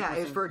 It was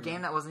for a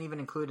game that wasn't even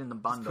included in the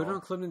bundle. Put it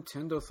on Club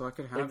Nintendo so I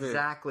could have it.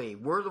 Exactly.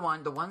 We're the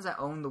ones that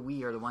own the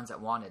Wii are the ones that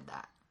wanted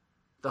that.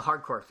 The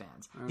hardcore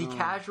fans. The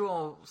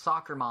casual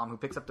soccer mom who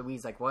picks up the Wii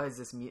is like, what is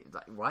this?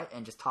 Like, what?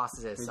 And just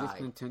tosses it aside.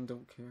 They just Nintendo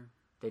don't care.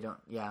 They don't.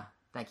 Yeah.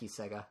 Thank you,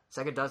 Sega.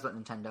 Sega does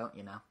what Nintendo don't,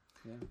 you know.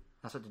 Yeah.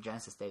 That's what the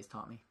Genesis days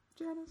taught me.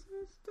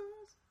 Genesis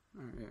does.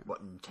 Yeah.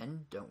 What Nintendo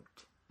don't.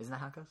 Isn't that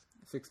how it goes?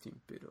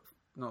 16-bit of...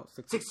 No,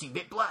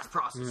 16-bit blast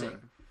processing. Yeah.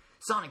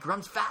 Sonic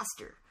runs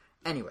faster.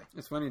 Anyway.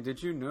 It's funny.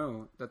 Did you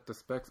know that the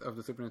specs of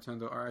the Super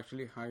Nintendo are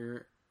actually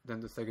higher than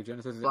the Sega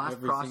Genesis?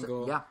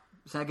 Yeah.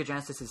 Sega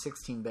Genesis is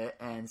 16-bit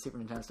and Super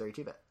Nintendo is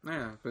 32-bit.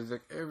 Yeah, but it's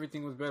like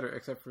everything was better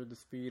except for the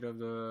speed of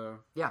the...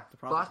 Yeah. The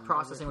blast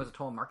processing was a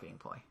total marketing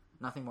ploy.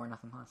 Nothing more,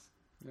 nothing less.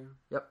 Yeah.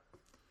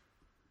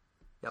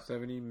 Yep.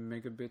 70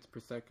 megabits per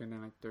second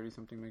and like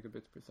 30-something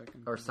megabits per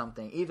second. Or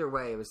something. Either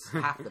way, it was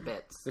half the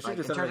bits. Like,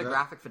 in terms of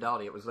graphic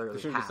fidelity, it was literally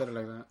half. They should have said it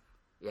like that.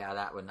 Yeah,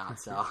 that would not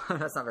sell.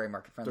 That's not very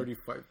market friendly.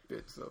 35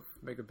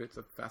 megabits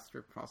of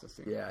faster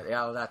processing. Yeah,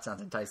 well, that sounds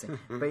enticing.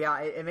 But yeah,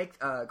 it makes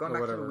going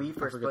back to the Wii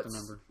for a split.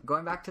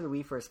 Going back to the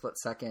Wii for a split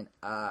second,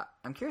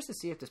 I'm curious to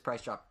see if this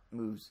price drop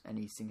moves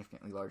any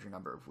significantly larger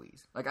number of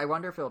Wiis. Like, I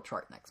wonder if it'll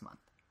chart next month,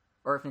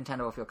 or if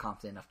Nintendo will feel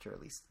confident enough to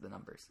release the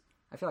numbers.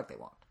 I feel like they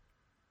won't.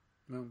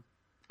 No.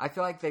 I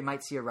feel like they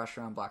might see a rush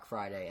around Black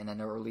Friday, and then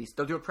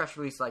they'll do a press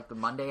release like the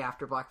Monday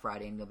after Black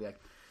Friday, and they'll be like,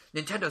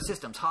 Nintendo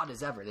systems hot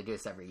as ever. They do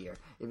this every year.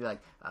 It'd be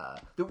like,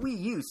 the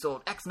Wii U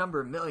sold X number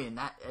of million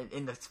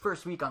in the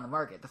first week on the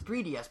market. The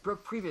 3DS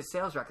broke previous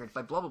sales records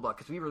by blah blah blah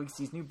because we released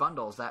these new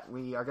bundles that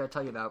we are going to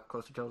tell you about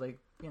closer till they,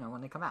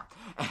 when they come out.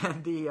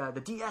 And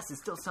the DS is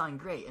still selling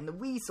great, and the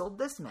Wii sold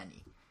this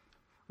many,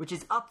 which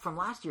is up from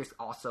last year's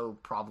also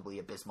probably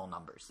abysmal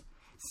numbers.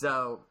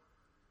 So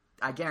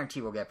I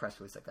guarantee we'll get a press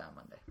release like that on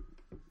Monday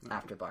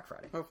after Black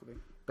Friday. Hopefully.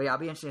 But yeah, I'll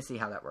be interested to see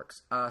how that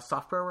works.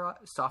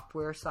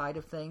 Software side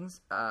of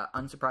things,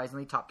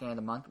 unsurprisingly, top game of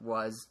the month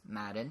was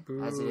Madden,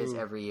 as it is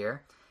every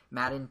year.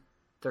 Madden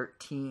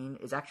 13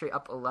 is actually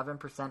up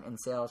 11% in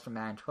sales from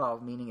Madden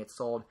 12, meaning it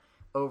sold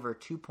over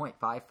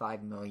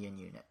 2.55 million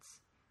units.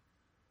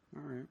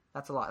 All right.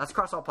 That's a lot. That's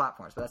across all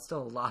platforms, but that's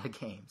still a lot of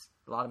games.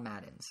 A lot of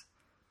Maddens.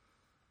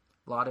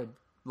 A lot of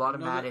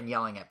Madden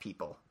yelling at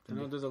people. I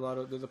know there's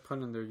a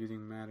pun in there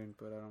using Madden,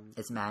 but I don't...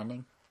 It's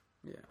maddening?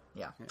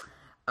 Yeah.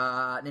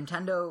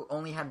 Nintendo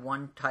only had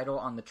one title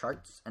on the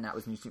charts, and that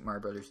was New Super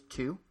Mario Bros.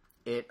 2.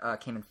 It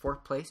came in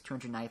 4th place,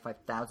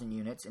 295,000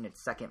 units in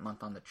its second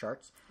month on the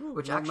charts,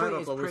 which actually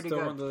is pretty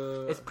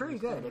good. It's pretty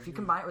good. If you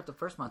combine it with the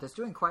first month, it's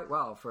doing quite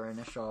well for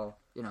initial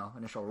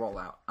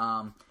rollout.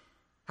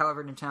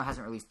 However, Nintendo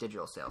hasn't released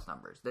digital sales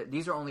numbers.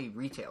 These are only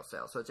retail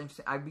sales, so it's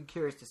interesting. I'd be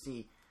curious to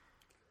see,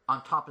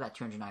 on top of that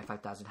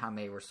 295,000, how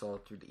many were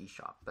sold through the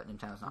eShop, but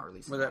Nintendo's not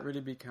releasing. Will that really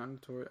be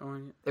counted toward?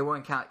 It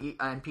won't count.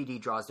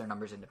 NPD draws their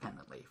numbers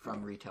independently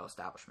from retail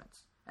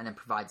establishments and then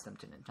provides them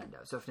to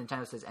Nintendo. So if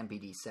Nintendo says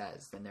NPD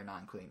says, then they're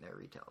not including their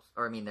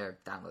their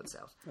download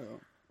sales.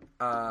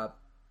 Oh.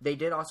 They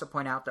did also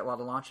point out that while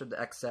the launch of the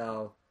XL,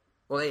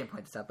 well, they didn't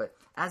point this out, but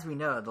as we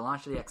know, the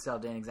launch of the XL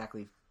didn't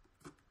exactly,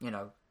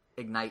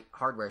 ignite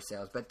hardware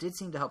sales, but did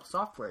seem to help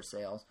software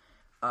sales.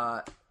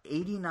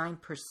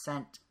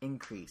 89%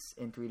 increase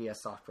in 3DS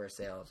software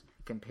sales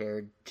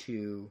compared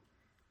to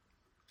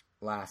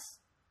last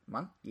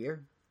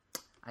year.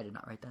 I did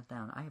not write that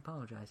down. I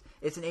apologize.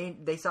 They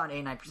saw an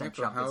 89%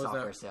 jump in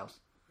software sales.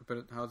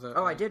 But how's that?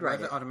 Oh, I did write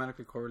it. Is it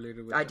automatically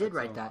correlated with I did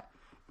write that.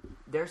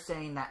 They're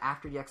saying that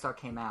after the XL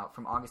came out,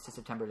 from August to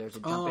September, there's a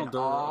jump in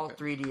all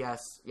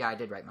 3DS. Yeah, I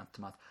did write month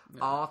to month.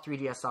 Yeah. All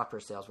 3DS software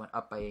sales went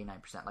up by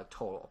 89%, like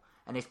total.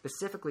 And they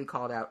specifically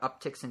called out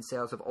upticks in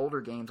sales of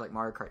older games like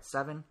Mario Kart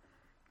 7,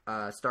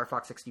 Star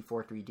Fox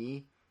 64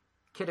 3D,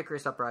 Kid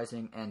Icarus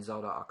Uprising, and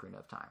Zelda Ocarina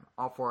of Time.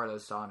 All 4 of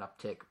those saw an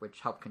uptick, which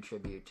helped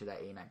contribute to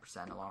that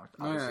 89%, along with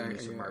obviously New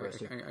Super Mario Bros.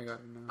 2. I got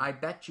it now. I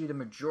bet you the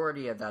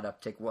majority of that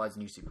uptick was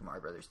New Super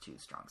Mario Bros.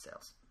 2's strong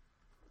sales.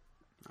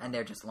 And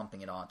they're just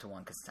lumping it all into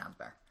one because it sounds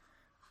better.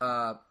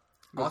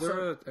 Was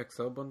there an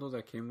XL bundle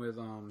that came with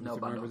Super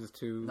Mario Bros.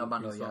 2 no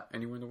bundle yet.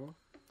 Anywhere in the world?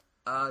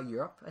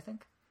 Europe, I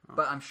think. Oh.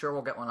 But I'm sure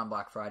we'll get one on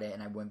Black Friday,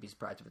 and I wouldn't be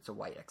surprised if it's a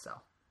white XL.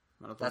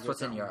 That's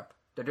what's in Europe.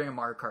 They're doing a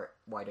Mario Kart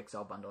white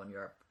XL bundle in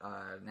Europe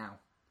now.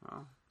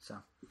 Oh. So,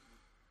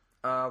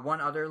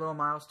 one other little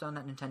milestone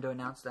that Nintendo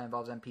announced that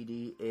involves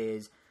NPD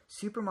is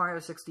Super Mario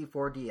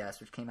 64 DS,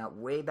 which came out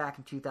way back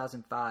in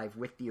 2005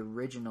 with the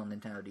original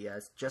Nintendo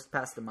DS, just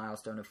passed the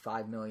milestone of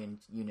 5 million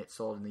units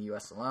sold in the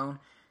US alone.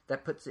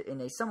 That puts it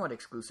in a somewhat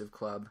exclusive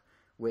club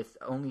with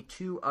only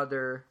 2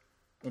 other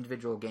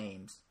individual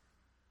games.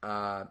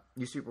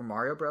 New Super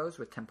Mario Bros.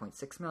 With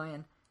 10.6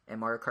 million and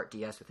Mario Kart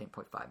DS with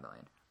 8.5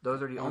 million.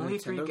 Those are the only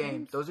 3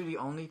 games. Those are the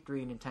only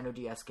 3 Nintendo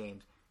DS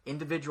games,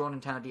 individual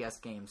Nintendo DS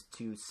games,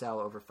 to sell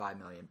over 5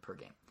 million per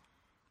game.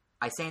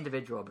 I say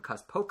individual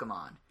because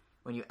Pokemon,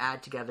 when you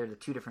add together the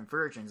 2 different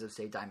versions of,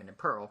 say, Diamond and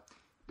Pearl,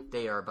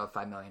 they are above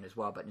 5 million as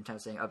well. But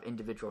Nintendo's saying of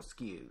individual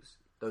SKUs,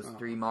 those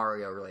 3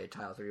 Mario-related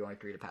titles are the only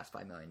 3 to pass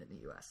 5 million in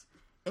the US.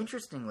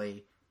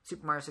 Interestingly,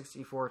 Super Mario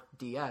 64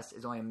 DS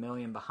is only 1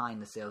 million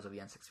behind the sales of the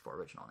N64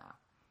 original now.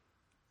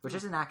 Which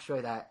isn't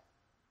actually that...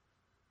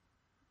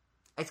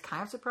 It's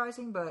kind of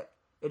surprising, but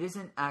it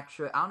isn't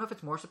actually... I don't know if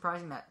it's more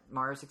surprising that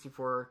Mario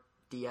 64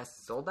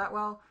 DS sold that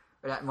well,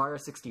 or that Mario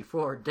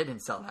 64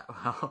 didn't sell that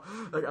well.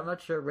 I'm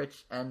not sure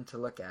which end to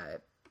look at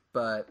it.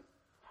 But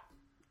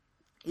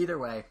either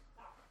way,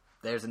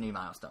 there's a new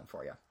milestone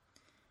for you.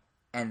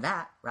 And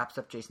that wraps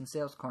up Jason's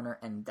Sales Corner,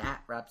 and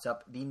that wraps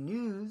up the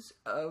news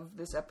of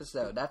this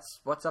episode.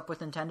 That's what's up with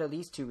Nintendo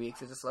these 2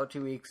 weeks. It's a slow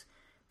 2 weeks,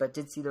 but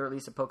did see the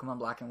release of Pokemon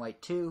Black and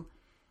White 2.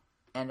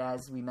 And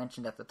as we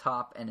mentioned at the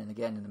top, and then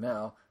again in the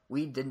middle,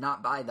 we did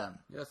not buy them.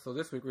 Yeah, so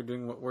this week we're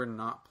doing what we're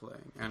not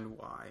playing, and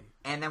why.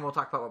 And then we'll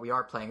talk about what we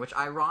are playing, which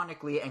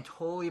ironically, and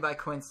totally by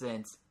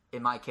coincidence,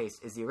 in my case,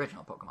 is the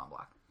original Pokemon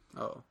Black.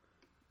 Oh.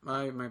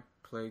 My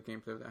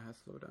gameplay of that has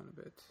slowed down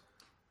a bit.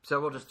 So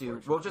we'll just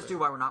do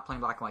why we're not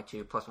playing Black and White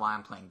 2, plus why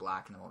I'm playing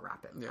Black, and then we'll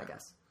wrap it, I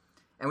guess.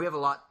 And we have a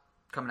lot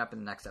coming up in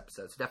the next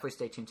episode, so definitely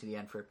stay tuned to the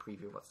end for a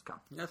preview of what's to come.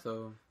 Yeah,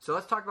 so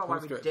let's talk about why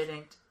we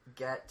didn't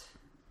get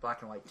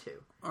Black and White 2.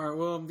 Alright,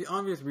 well, the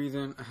obvious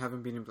reason I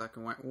haven't been in Black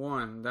and White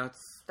 1,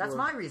 that's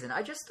my reason.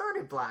 I just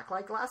started Black,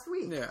 like, last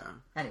week. Yeah.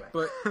 Anyway.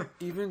 But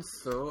even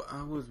so,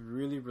 I was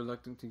really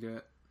reluctant to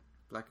get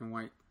Black and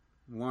White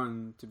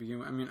 1 to begin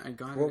with. I mean, I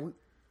got it...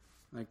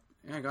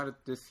 I got it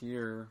this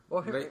year,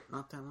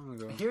 not that long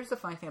ago. Here's the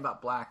funny thing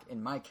about Black,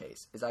 in my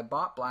case, is I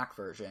bought Black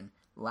version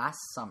last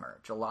summer,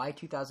 July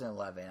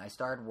 2011. I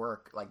started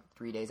work,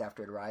 3 days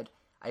after it arrived.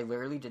 I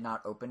literally did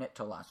not open it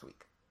till last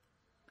week.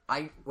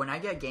 When I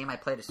get a game, I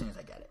play it as soon as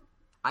I get it.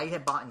 I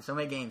had bought in so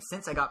many games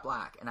since I got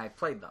Black, and I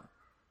played them.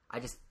 I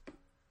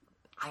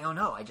don't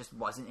know, I just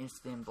wasn't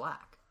interested in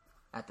Black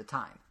at the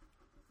time.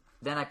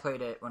 then I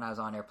played it when I was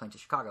on airplane to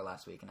Chicago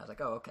last week, and I was like,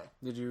 oh, okay.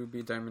 Did you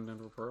beat Diamond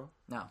and Pearl?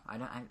 No, I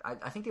don't.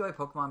 I think the only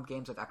Pokemon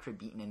games I've actually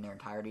beaten in their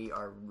entirety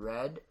are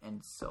Red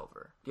and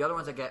Silver. The other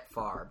ones I get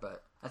far,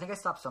 but I think I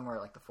stopped somewhere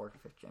at like the 4th or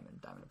 5th gym in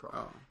Diamond and Pearl.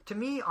 Oh. To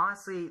me,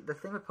 honestly, the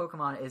thing with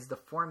Pokemon is the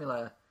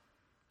formula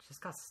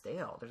just got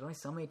stale. There's only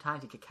so many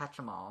times you could catch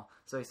them all.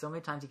 So there's so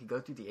many times you could go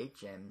through the 8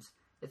 gyms.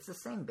 It's the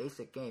same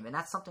basic game, and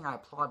that's something I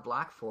applaud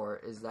Black for.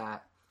 Is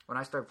that when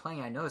I started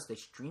playing, I noticed they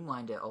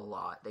streamlined it a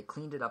lot. They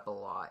cleaned it up a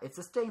lot. It's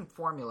the same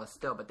formula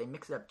still, but they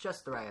mix it up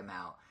just the right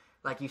amount.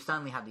 Like, you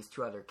suddenly have these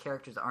 2 other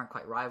characters that aren't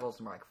quite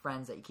rivals, more like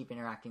friends that you keep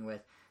interacting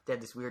with. They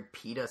have this weird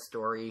PETA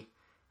story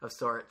of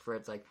sorts where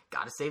it's like,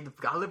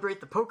 gotta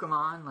liberate the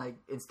Pokemon. Like,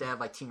 instead of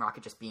like Team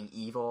Rocket just being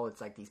evil, it's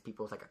like these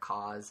people with like a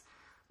cause.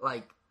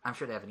 Like, I'm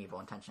sure they have an evil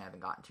intention I haven't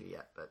gotten to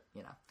yet, but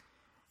you know,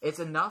 it's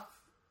enough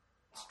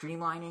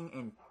streamlining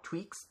and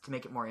tweaks to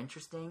make it more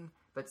interesting.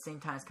 But at the same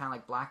time, it's kind of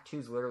like Black 2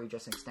 is literally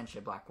just an extension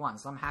of Black 1,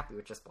 so I'm happy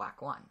with just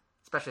Black 1.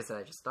 Especially since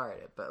I just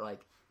started it. But,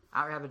 like,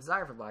 I don't have a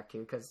desire for Black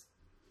 2, because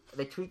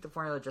they tweaked the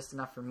formula just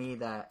enough for me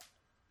that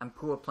I'm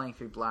cool with playing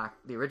through Black,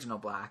 the original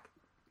Black,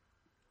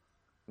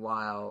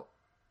 while...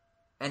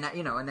 And, that,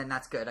 you know, and then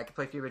that's good. I can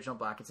play through the original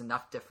Black. It's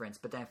enough difference.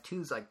 But then if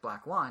 2's like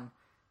Black 1,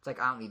 it's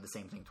like, I don't need the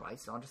same thing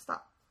twice, so I'll just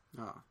stop.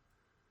 Oh.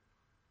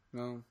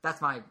 No.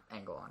 That's my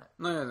angle on it.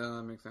 No, yeah, no,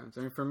 that makes sense.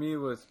 I mean, for me, it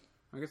was...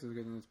 I guess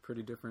it's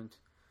pretty different.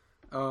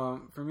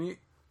 For me,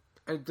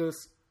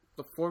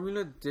 the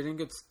formula didn't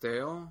get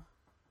stale.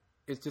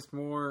 It's just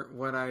more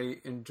what I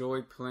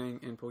enjoyed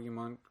playing in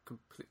Pokemon.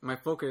 My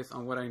focus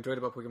on what I enjoyed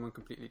about Pokemon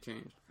completely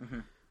changed.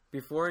 Mm-hmm.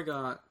 Before I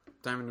got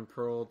Diamond and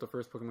Pearl, the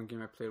first Pokemon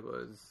game I played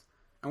was...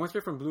 I went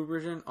straight from Blue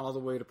version all the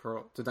way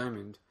to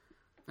Diamond.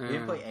 You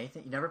didn't play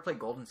anything? You never played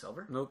Gold and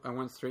Silver? Nope, I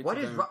went straight to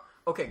Diamond.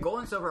 Okay, Gold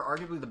and Silver are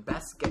arguably the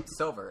best game.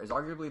 Silver is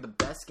arguably the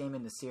best game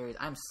in the series.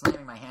 I'm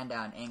slamming my hand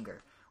down in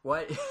anger.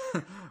 What?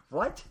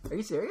 What? Are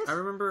you serious? I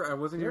remember I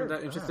wasn't even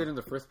that interested in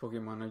the first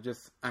Pokemon.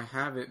 I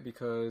had it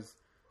because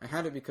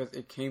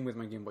it came with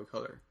my Game Boy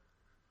Color.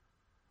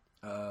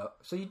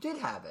 So you did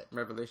have it.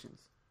 Revelations.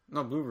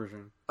 No, Blue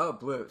version. Oh,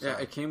 Blue. Sorry. Yeah,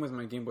 it came with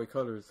my Game Boy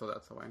Color, so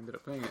that's how I ended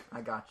up playing it.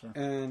 I gotcha.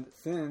 And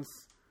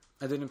since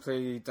I didn't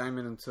play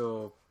Diamond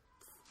until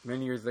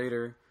many years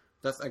later,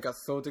 I got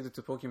so addicted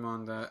to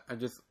Pokemon that I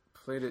just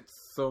played it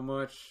so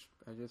much.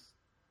 I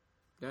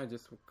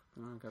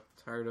got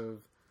tired of...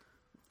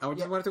 I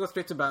just wanted to go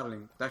straight to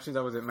battling. Actually,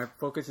 that was it. My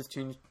focus has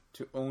changed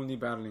to only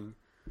battling.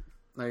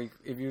 Like,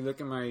 if you look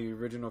at my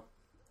original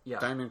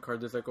Diamond card,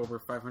 there's like over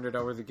 500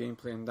 hours of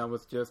gameplay, and that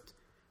was just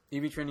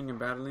EV training and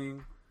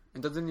battling.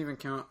 It doesn't even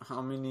count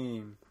how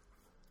many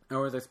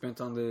hours I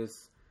spent on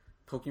this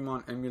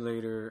Pokemon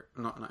emulator.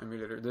 Not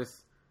emulator.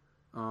 This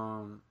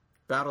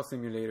battle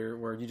simulator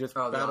where you just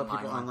battle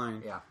people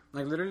online. Yeah.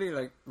 Like, literally,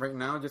 like, right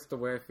now, just the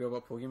way I feel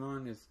about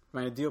Pokemon is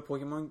my ideal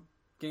Pokemon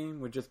game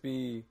would just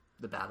be...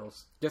 The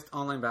battles. Just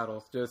online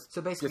battles.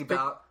 So basically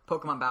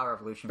Pokemon Battle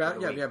Revolution.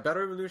 Battle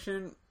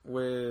Revolution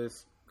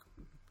with...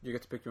 You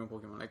get to pick your own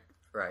Pokemon. Like,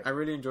 right. I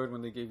really enjoyed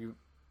when they gave you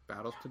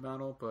battles to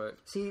battle, but...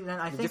 See,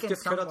 then I think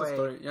just cut out the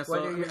story. Yeah,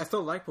 so I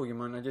still like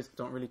Pokemon. I just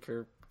don't really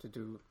care to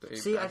do the...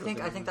 See, I think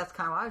that's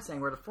kind of what I was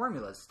saying, where the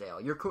formula is stale.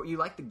 You're cool. You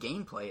like the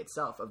gameplay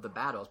itself of the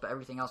battles, but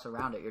everything else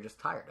around it you're just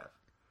tired of.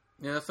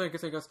 Yeah, that's why I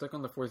guess I got stuck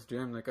on the 4th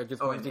gym. Like, I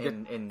just wanted to get...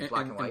 in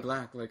Black and White? In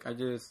Black. Like, I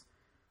just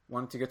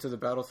wanted to get to the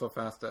battle so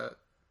fast that...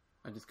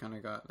 I just kind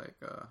of got, like,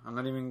 I'm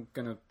not even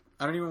gonna...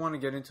 I don't even want to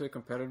get into it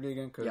competitively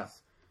again,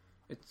 because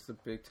it's a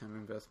big time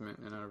investment,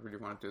 and I don't really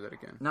want to do that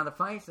again. Now, the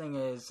funny thing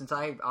is, since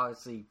I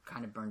obviously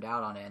kind of burned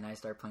out on it, and I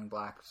started playing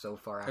Black so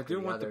far after the others... I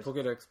do want the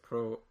Pokédex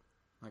Pro,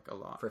 like, a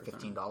lot. For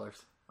 $15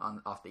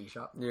 off the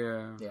eShop?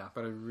 Yeah.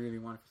 But I really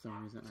want it for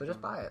some reason. So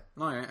just buy it.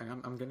 No,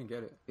 I'm gonna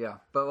get it. Yeah.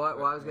 But what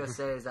I was going to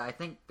say is that I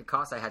think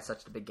because I had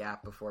such a big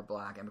gap before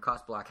Black, and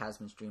because Black has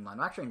been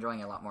streamlined, I'm actually enjoying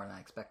it a lot more than I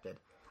expected.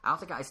 I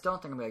still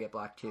don't think I'm going to get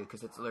Black 2,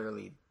 because it's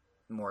literally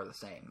more of the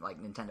same.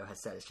 Like Nintendo has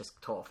said, it's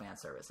just total fan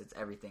service. It's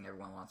everything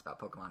everyone wants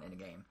about Pokemon in a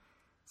game.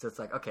 So it's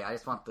like, okay, I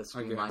just want the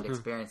streamlined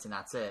experience, and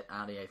that's it. I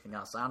don't need anything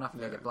else. So I don't know if I'm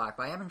going to get Black,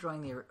 but I am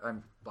enjoying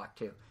Black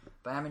 2.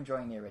 But I am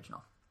enjoying the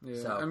original.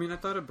 Yeah, so, I mean, I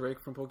thought a break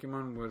from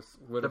Pokemon would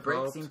the have break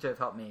helped. Seemed to have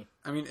helped me.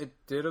 I mean, it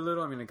did a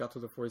little. I mean, I got to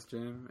the 4th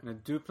gym, and I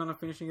do plan on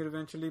finishing it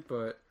eventually,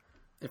 but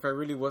if I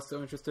really was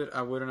so interested,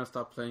 I wouldn't have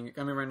stopped playing it.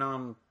 I mean, right now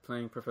I'm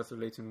playing Professor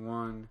Layton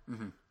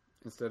 1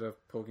 instead of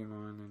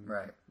Pokemon. And,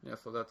 right. Yeah,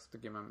 so that's the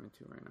game I'm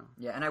into right now.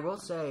 Yeah, and I will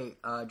say,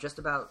 just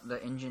about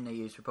the engine they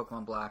use for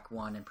Pokemon Black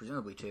 1 and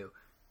presumably 2,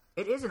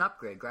 it is an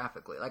upgrade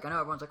graphically. Like, I know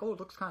everyone's like, oh, it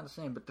looks kind of the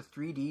same, but the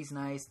 3D's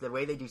nice. The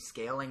way they do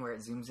scaling where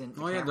it zooms in,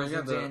 the moving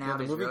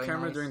really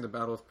camera nice. during the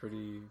battle is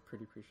pretty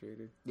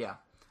appreciated. Yeah.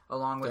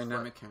 Along with...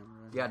 Dynamic camera.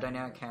 Yeah,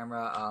 dynamic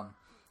camera.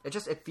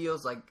 It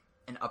feels like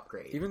an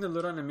upgrade. Even the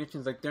little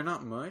animations, like, they're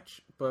not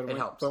much, but it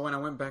helps. But when I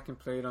went back and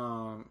played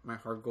my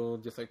Heart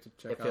Gold, just like to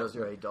check out... It feels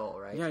really dull,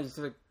 right? Yeah, just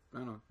like, I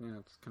don't know,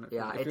 it's kind of...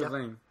 Yeah, it feels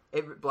lame.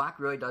 Black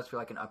really does feel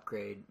like an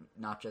upgrade,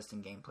 not just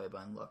in gameplay,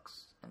 but in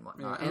looks and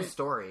whatnot, Yeah, and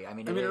story. I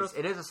mean, it also,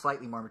 is a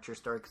slightly more mature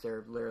story because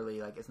they're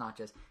literally like it's not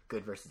just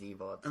good versus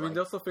evil. It's they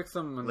also fix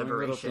some annoying little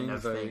liberation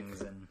things. of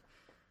things, and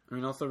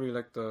I also really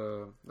like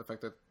the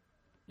fact that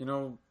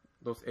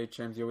those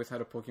HMs, you always had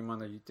a Pokemon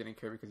that you didn't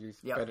care because you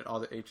fed it all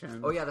the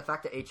HMs. Oh yeah, the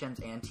fact that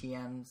HMs and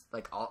TMs,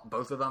 like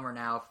both of them, are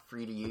now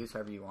free to use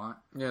however you want.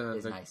 Yeah,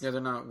 is nice. Yeah, they're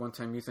not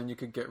one-time use, and you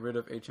could get rid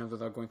of HMs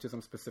without going to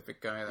some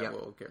specific guy that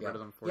will get rid of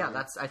them for you.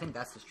 Yeah, I think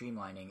that's the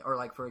streamlining. Or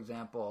like, for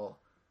example,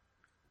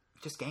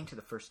 just getting to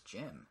the first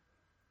gym.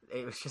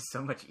 It was just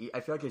so much. I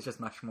feel like it's just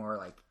much more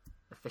like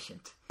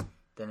efficient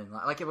than in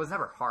like it was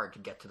never hard to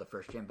get to the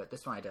first gym, but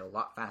this one I did a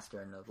lot faster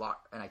and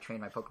I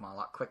trained my Pokemon a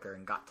lot quicker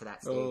and got to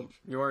that stage. Well,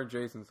 you are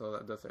Jason, so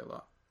that does say a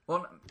lot.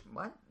 Well,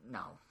 what?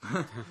 No.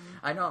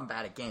 I know I'm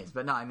bad at games,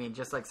 but no, I mean,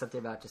 just like something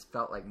about it just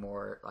felt like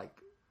more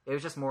like it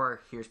was just more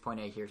here's point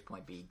A, here's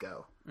point B,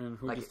 go. And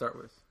who did you start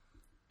with?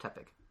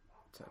 Tepig.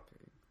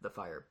 Tepig. The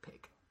fire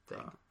pig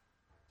thing.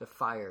 The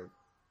fire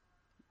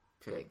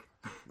pig.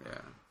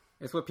 Yeah.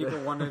 It's what people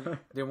wanted.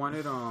 They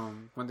wanted,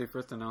 when they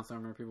first announced it, I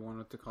remember people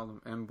wanted to call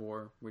him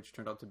Emboar, which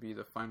turned out to be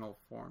the final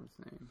form's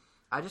name.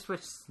 I just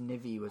wish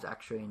Snivy was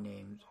actually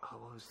named,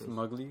 what was it?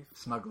 Smugleaf?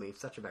 Smugleaf,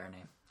 such a better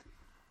name.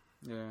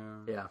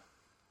 Yeah. Yeah.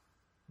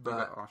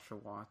 But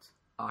Oshawott.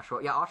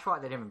 Oshawott. Yeah,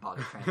 Oshawott, they didn't even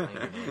bother translating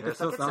the name. It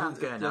sounds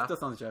good enough. It still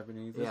sounds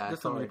Japanese. Yeah, there's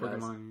totally so many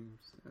Pokemon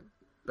names.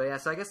 But yeah,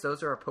 so I guess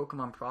those are our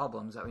Pokemon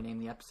problems that we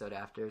named the episode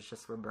after. It's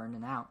just we're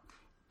burning out.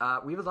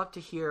 We would love to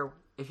hear,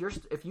 if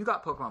you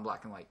got Pokemon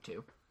Black and White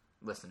too,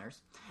 listeners,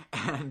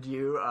 and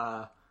you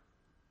are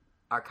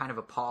kind of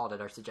appalled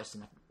at our suggestion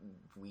that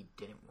we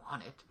didn't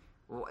want it,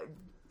 well,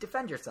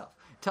 defend yourself.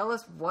 Tell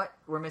us what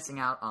we're missing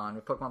out on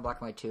with Pokemon Black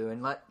and White 2,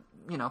 and let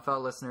fellow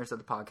listeners of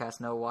the podcast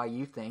know why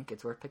you think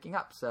it's worth picking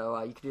up. So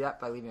you can do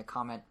that by leaving a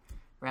comment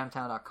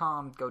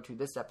ramtown.com. Go to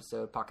this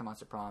episode, Pocket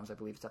Monster Problems. I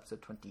believe it's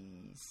episode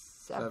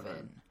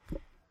 27.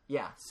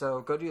 Yeah,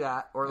 so go do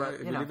that, or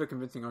if you leave a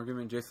convincing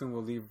argument, Jason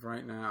will leave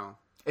right now.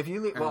 If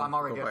you leave, I'm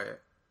already go buy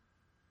it.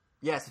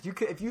 Yes,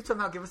 if you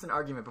somehow give us an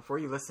argument before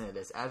you listen to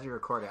this as we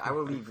record it, I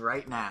will leave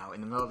right now in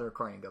the middle of the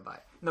recording and go buy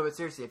it. No, but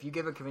seriously, if you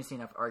give a convincing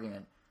enough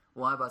argument,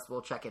 one of us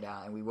will check it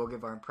out and we will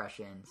give our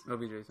impressions. It'll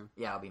be Jason.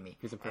 Yeah, it'll be me.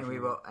 He's and we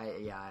will.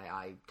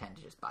 I tend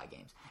to just buy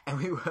games, and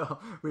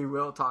we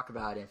will talk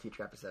about it in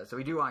future episodes. So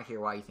we do want to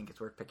hear why you think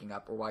it's worth picking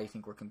up, or why you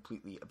think we're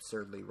completely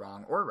absurdly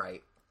wrong or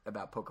right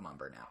about Pokemon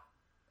Burnout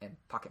and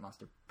Pocket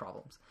Monster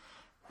Problems.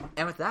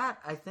 And with that,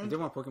 I think I did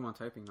want Pokemon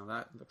typing. Now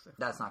that looks like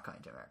that's not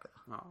coming to America,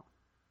 though. Oh.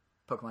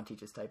 Pokemon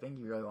teaches typing.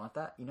 You really want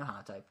that? You know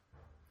how to type.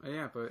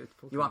 Yeah, but it's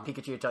Pokemon. You want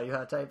Pikachu to tell you how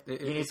to type? You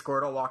need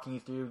Squirtle walking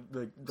you through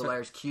the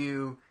letters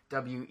Q,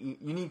 W, E.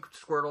 You need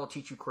Squirtle to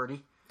teach you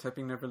QWERTY.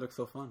 Typing never looks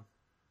so fun.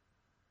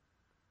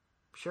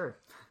 Sure.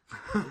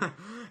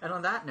 And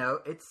on that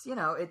note, it's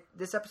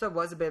this episode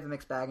was a bit of a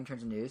mixed bag in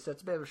terms of news, so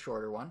it's a bit of a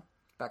shorter one.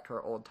 Back to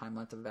our old time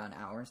length of about an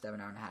hour instead of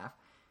an hour and a half.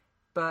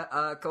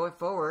 But going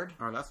forward...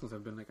 Our last ones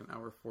have been like an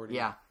hour 40.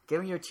 Yeah.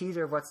 Giving you a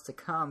teaser of what's to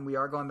come, we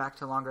are going back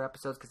to longer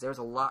episodes because there's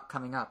a lot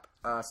coming up.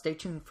 Stay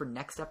tuned for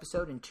next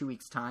episode in 2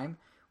 weeks' time,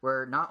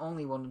 where not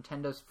only will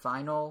Nintendo's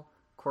final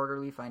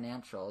quarterly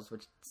financials,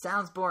 which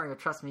sounds boring, but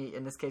trust me,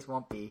 in this case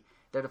won't be,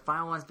 they're the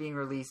final ones being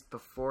released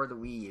before the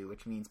Wii U,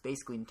 which means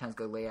basically Nintendo's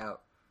going to lay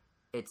out...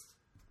 It's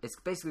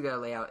basically going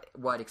to lay out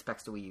what it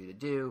expects the Wii U to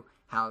do,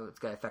 how it's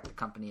going to affect the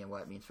company, and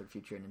what it means for the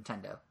future of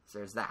Nintendo. So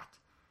there's that.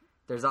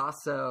 There's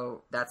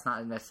also, that's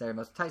not necessarily the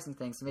most enticing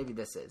thing, so maybe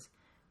this is.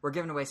 We're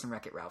giving away some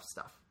Wreck-It Ralph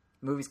stuff.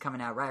 Movie's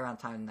coming out right around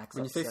time of the next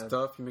episode. When you say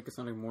stuff, you make it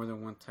sound like more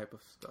than one type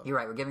of stuff. You're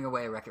right, we're giving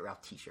away a Wreck-It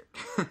Ralph t-shirt.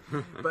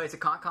 But it's a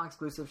Comic-Con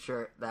exclusive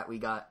shirt that we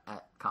got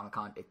at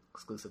Comic-Con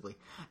exclusively.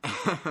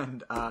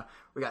 And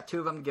we got 2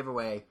 of them to give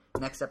away.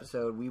 Next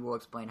episode, we will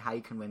explain how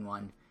you can win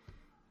one.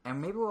 And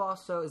maybe we'll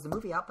also, is the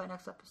movie out by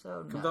next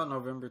episode? Comes out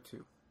November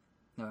 2.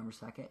 November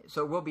 2nd?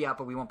 So it will be out,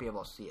 but we won't be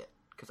able to see it,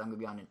 because I'm going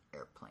to be on an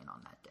airplane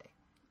on that day.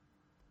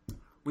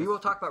 We will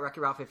talk about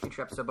Wreck-It Ralph in a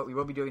future episode, but we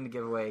will be doing the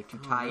giveaway to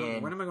tie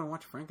in. When am I going to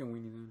watch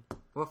Frankenweenie then?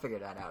 We'll figure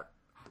that out.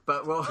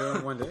 But we'll... Do it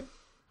in one day?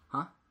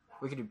 Huh?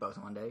 We could do both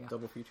in one day, yeah.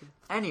 Double feature?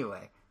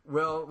 Anyway,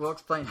 we'll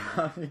explain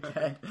how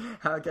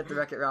to get the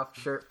Wreck-It Ralph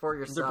shirt for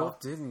yourself. They're both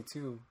Disney,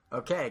 too.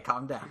 Okay,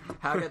 calm down.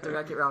 How to get the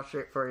Wreck-It Ralph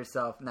shirt for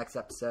yourself next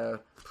episode.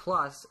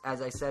 Plus,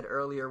 as I said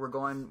earlier, we're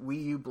going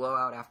Wii U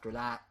blowout after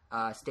that.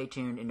 Stay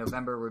tuned. In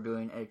November, we're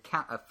doing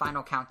a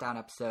final countdown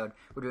episode.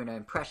 We're doing an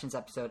impressions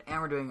episode,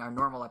 and we're doing our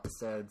normal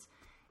episodes.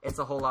 It's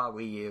a whole lot of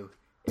Wii U.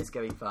 It's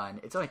going to be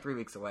fun. It's only 3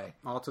 weeks away.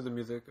 All to the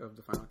music of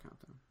the final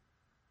countdown.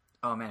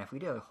 Oh, man, if we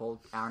did a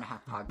whole hour and a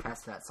half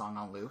podcast to that song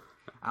on loop,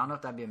 I don't know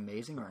if that'd be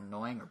amazing or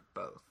annoying or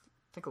both.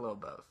 I think a little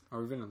both. Are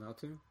we even allowed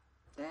to?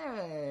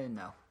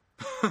 No.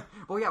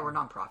 Well, yeah, we're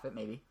non-profit,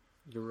 maybe.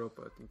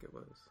 Europa, I think it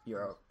was.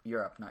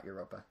 Europe, not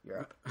Europa.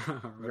 Europe.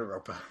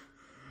 Europa.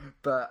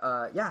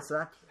 But, yeah,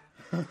 so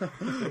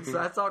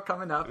that's all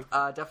coming up.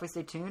 Definitely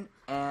stay tuned.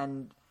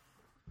 And,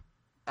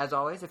 as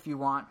always, if you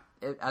want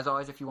as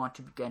always, if you want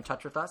to get in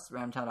touch with us,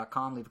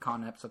 randomtown.com, leave a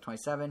comment on episode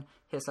 27.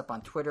 Hit us up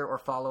on Twitter or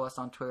follow us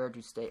on Twitter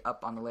to stay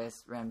up on the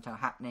latest Random Town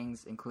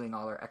happenings, including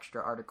all our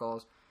extra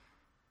articles.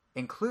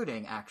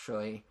 Including,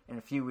 actually, in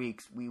a few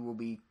weeks, we will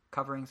be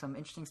covering some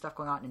interesting stuff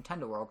going on at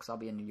Nintendo World because I'll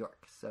be in New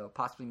York. So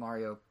possibly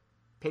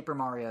Paper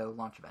Mario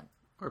launch event.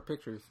 Or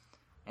pictures.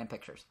 And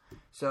pictures.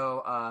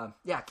 So,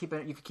 you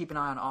can keep an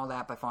eye on all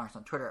that by following us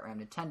on Twitter at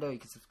Random Nintendo. You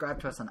can subscribe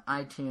to us on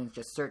iTunes.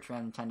 Just search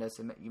Random Nintendo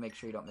so you make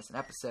sure you don't miss an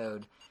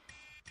episode.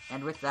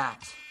 And with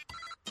that,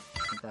 I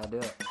think that'll do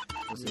it.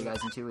 We'll see you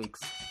guys in 2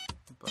 weeks.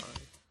 Bye.